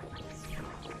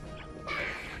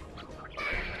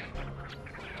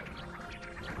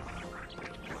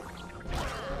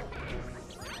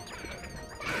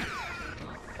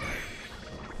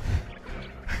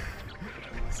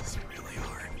 This is really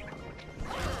hard.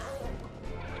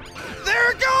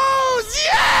 There it goes!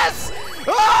 Yes!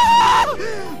 Ah!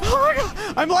 Oh my god!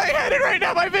 I'm lightheaded right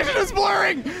now. My vision is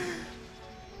blurring.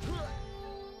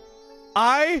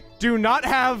 I do not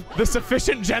have the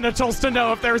sufficient genitals to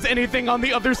know if there's anything on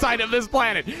the other side of this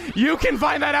planet. You can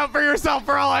find that out for yourself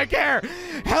for all I care.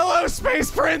 Hello,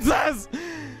 Space Princess!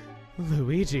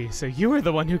 Luigi, so you were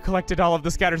the one who collected all of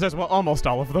the scatters as well, almost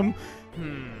all of them.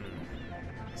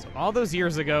 So all those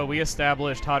years ago, we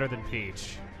established Hotter Than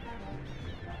Peach.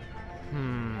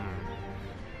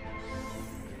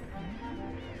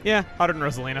 Yeah, hotter than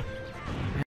Rosalina.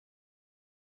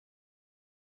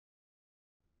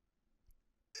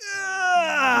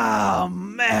 Oh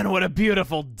man, what a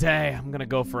beautiful day. I'm gonna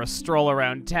go for a stroll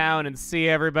around town and see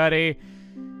everybody.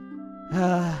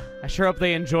 I sure hope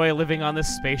they enjoy living on this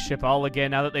spaceship all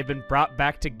again now that they've been brought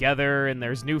back together and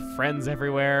there's new friends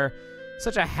everywhere.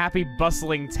 Such a happy,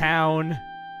 bustling town.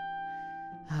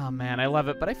 Oh man, I love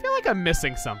it, but I feel like I'm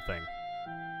missing something.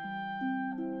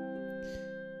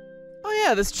 Oh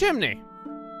yeah, this chimney.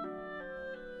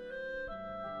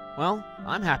 Well,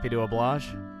 I'm happy to oblige.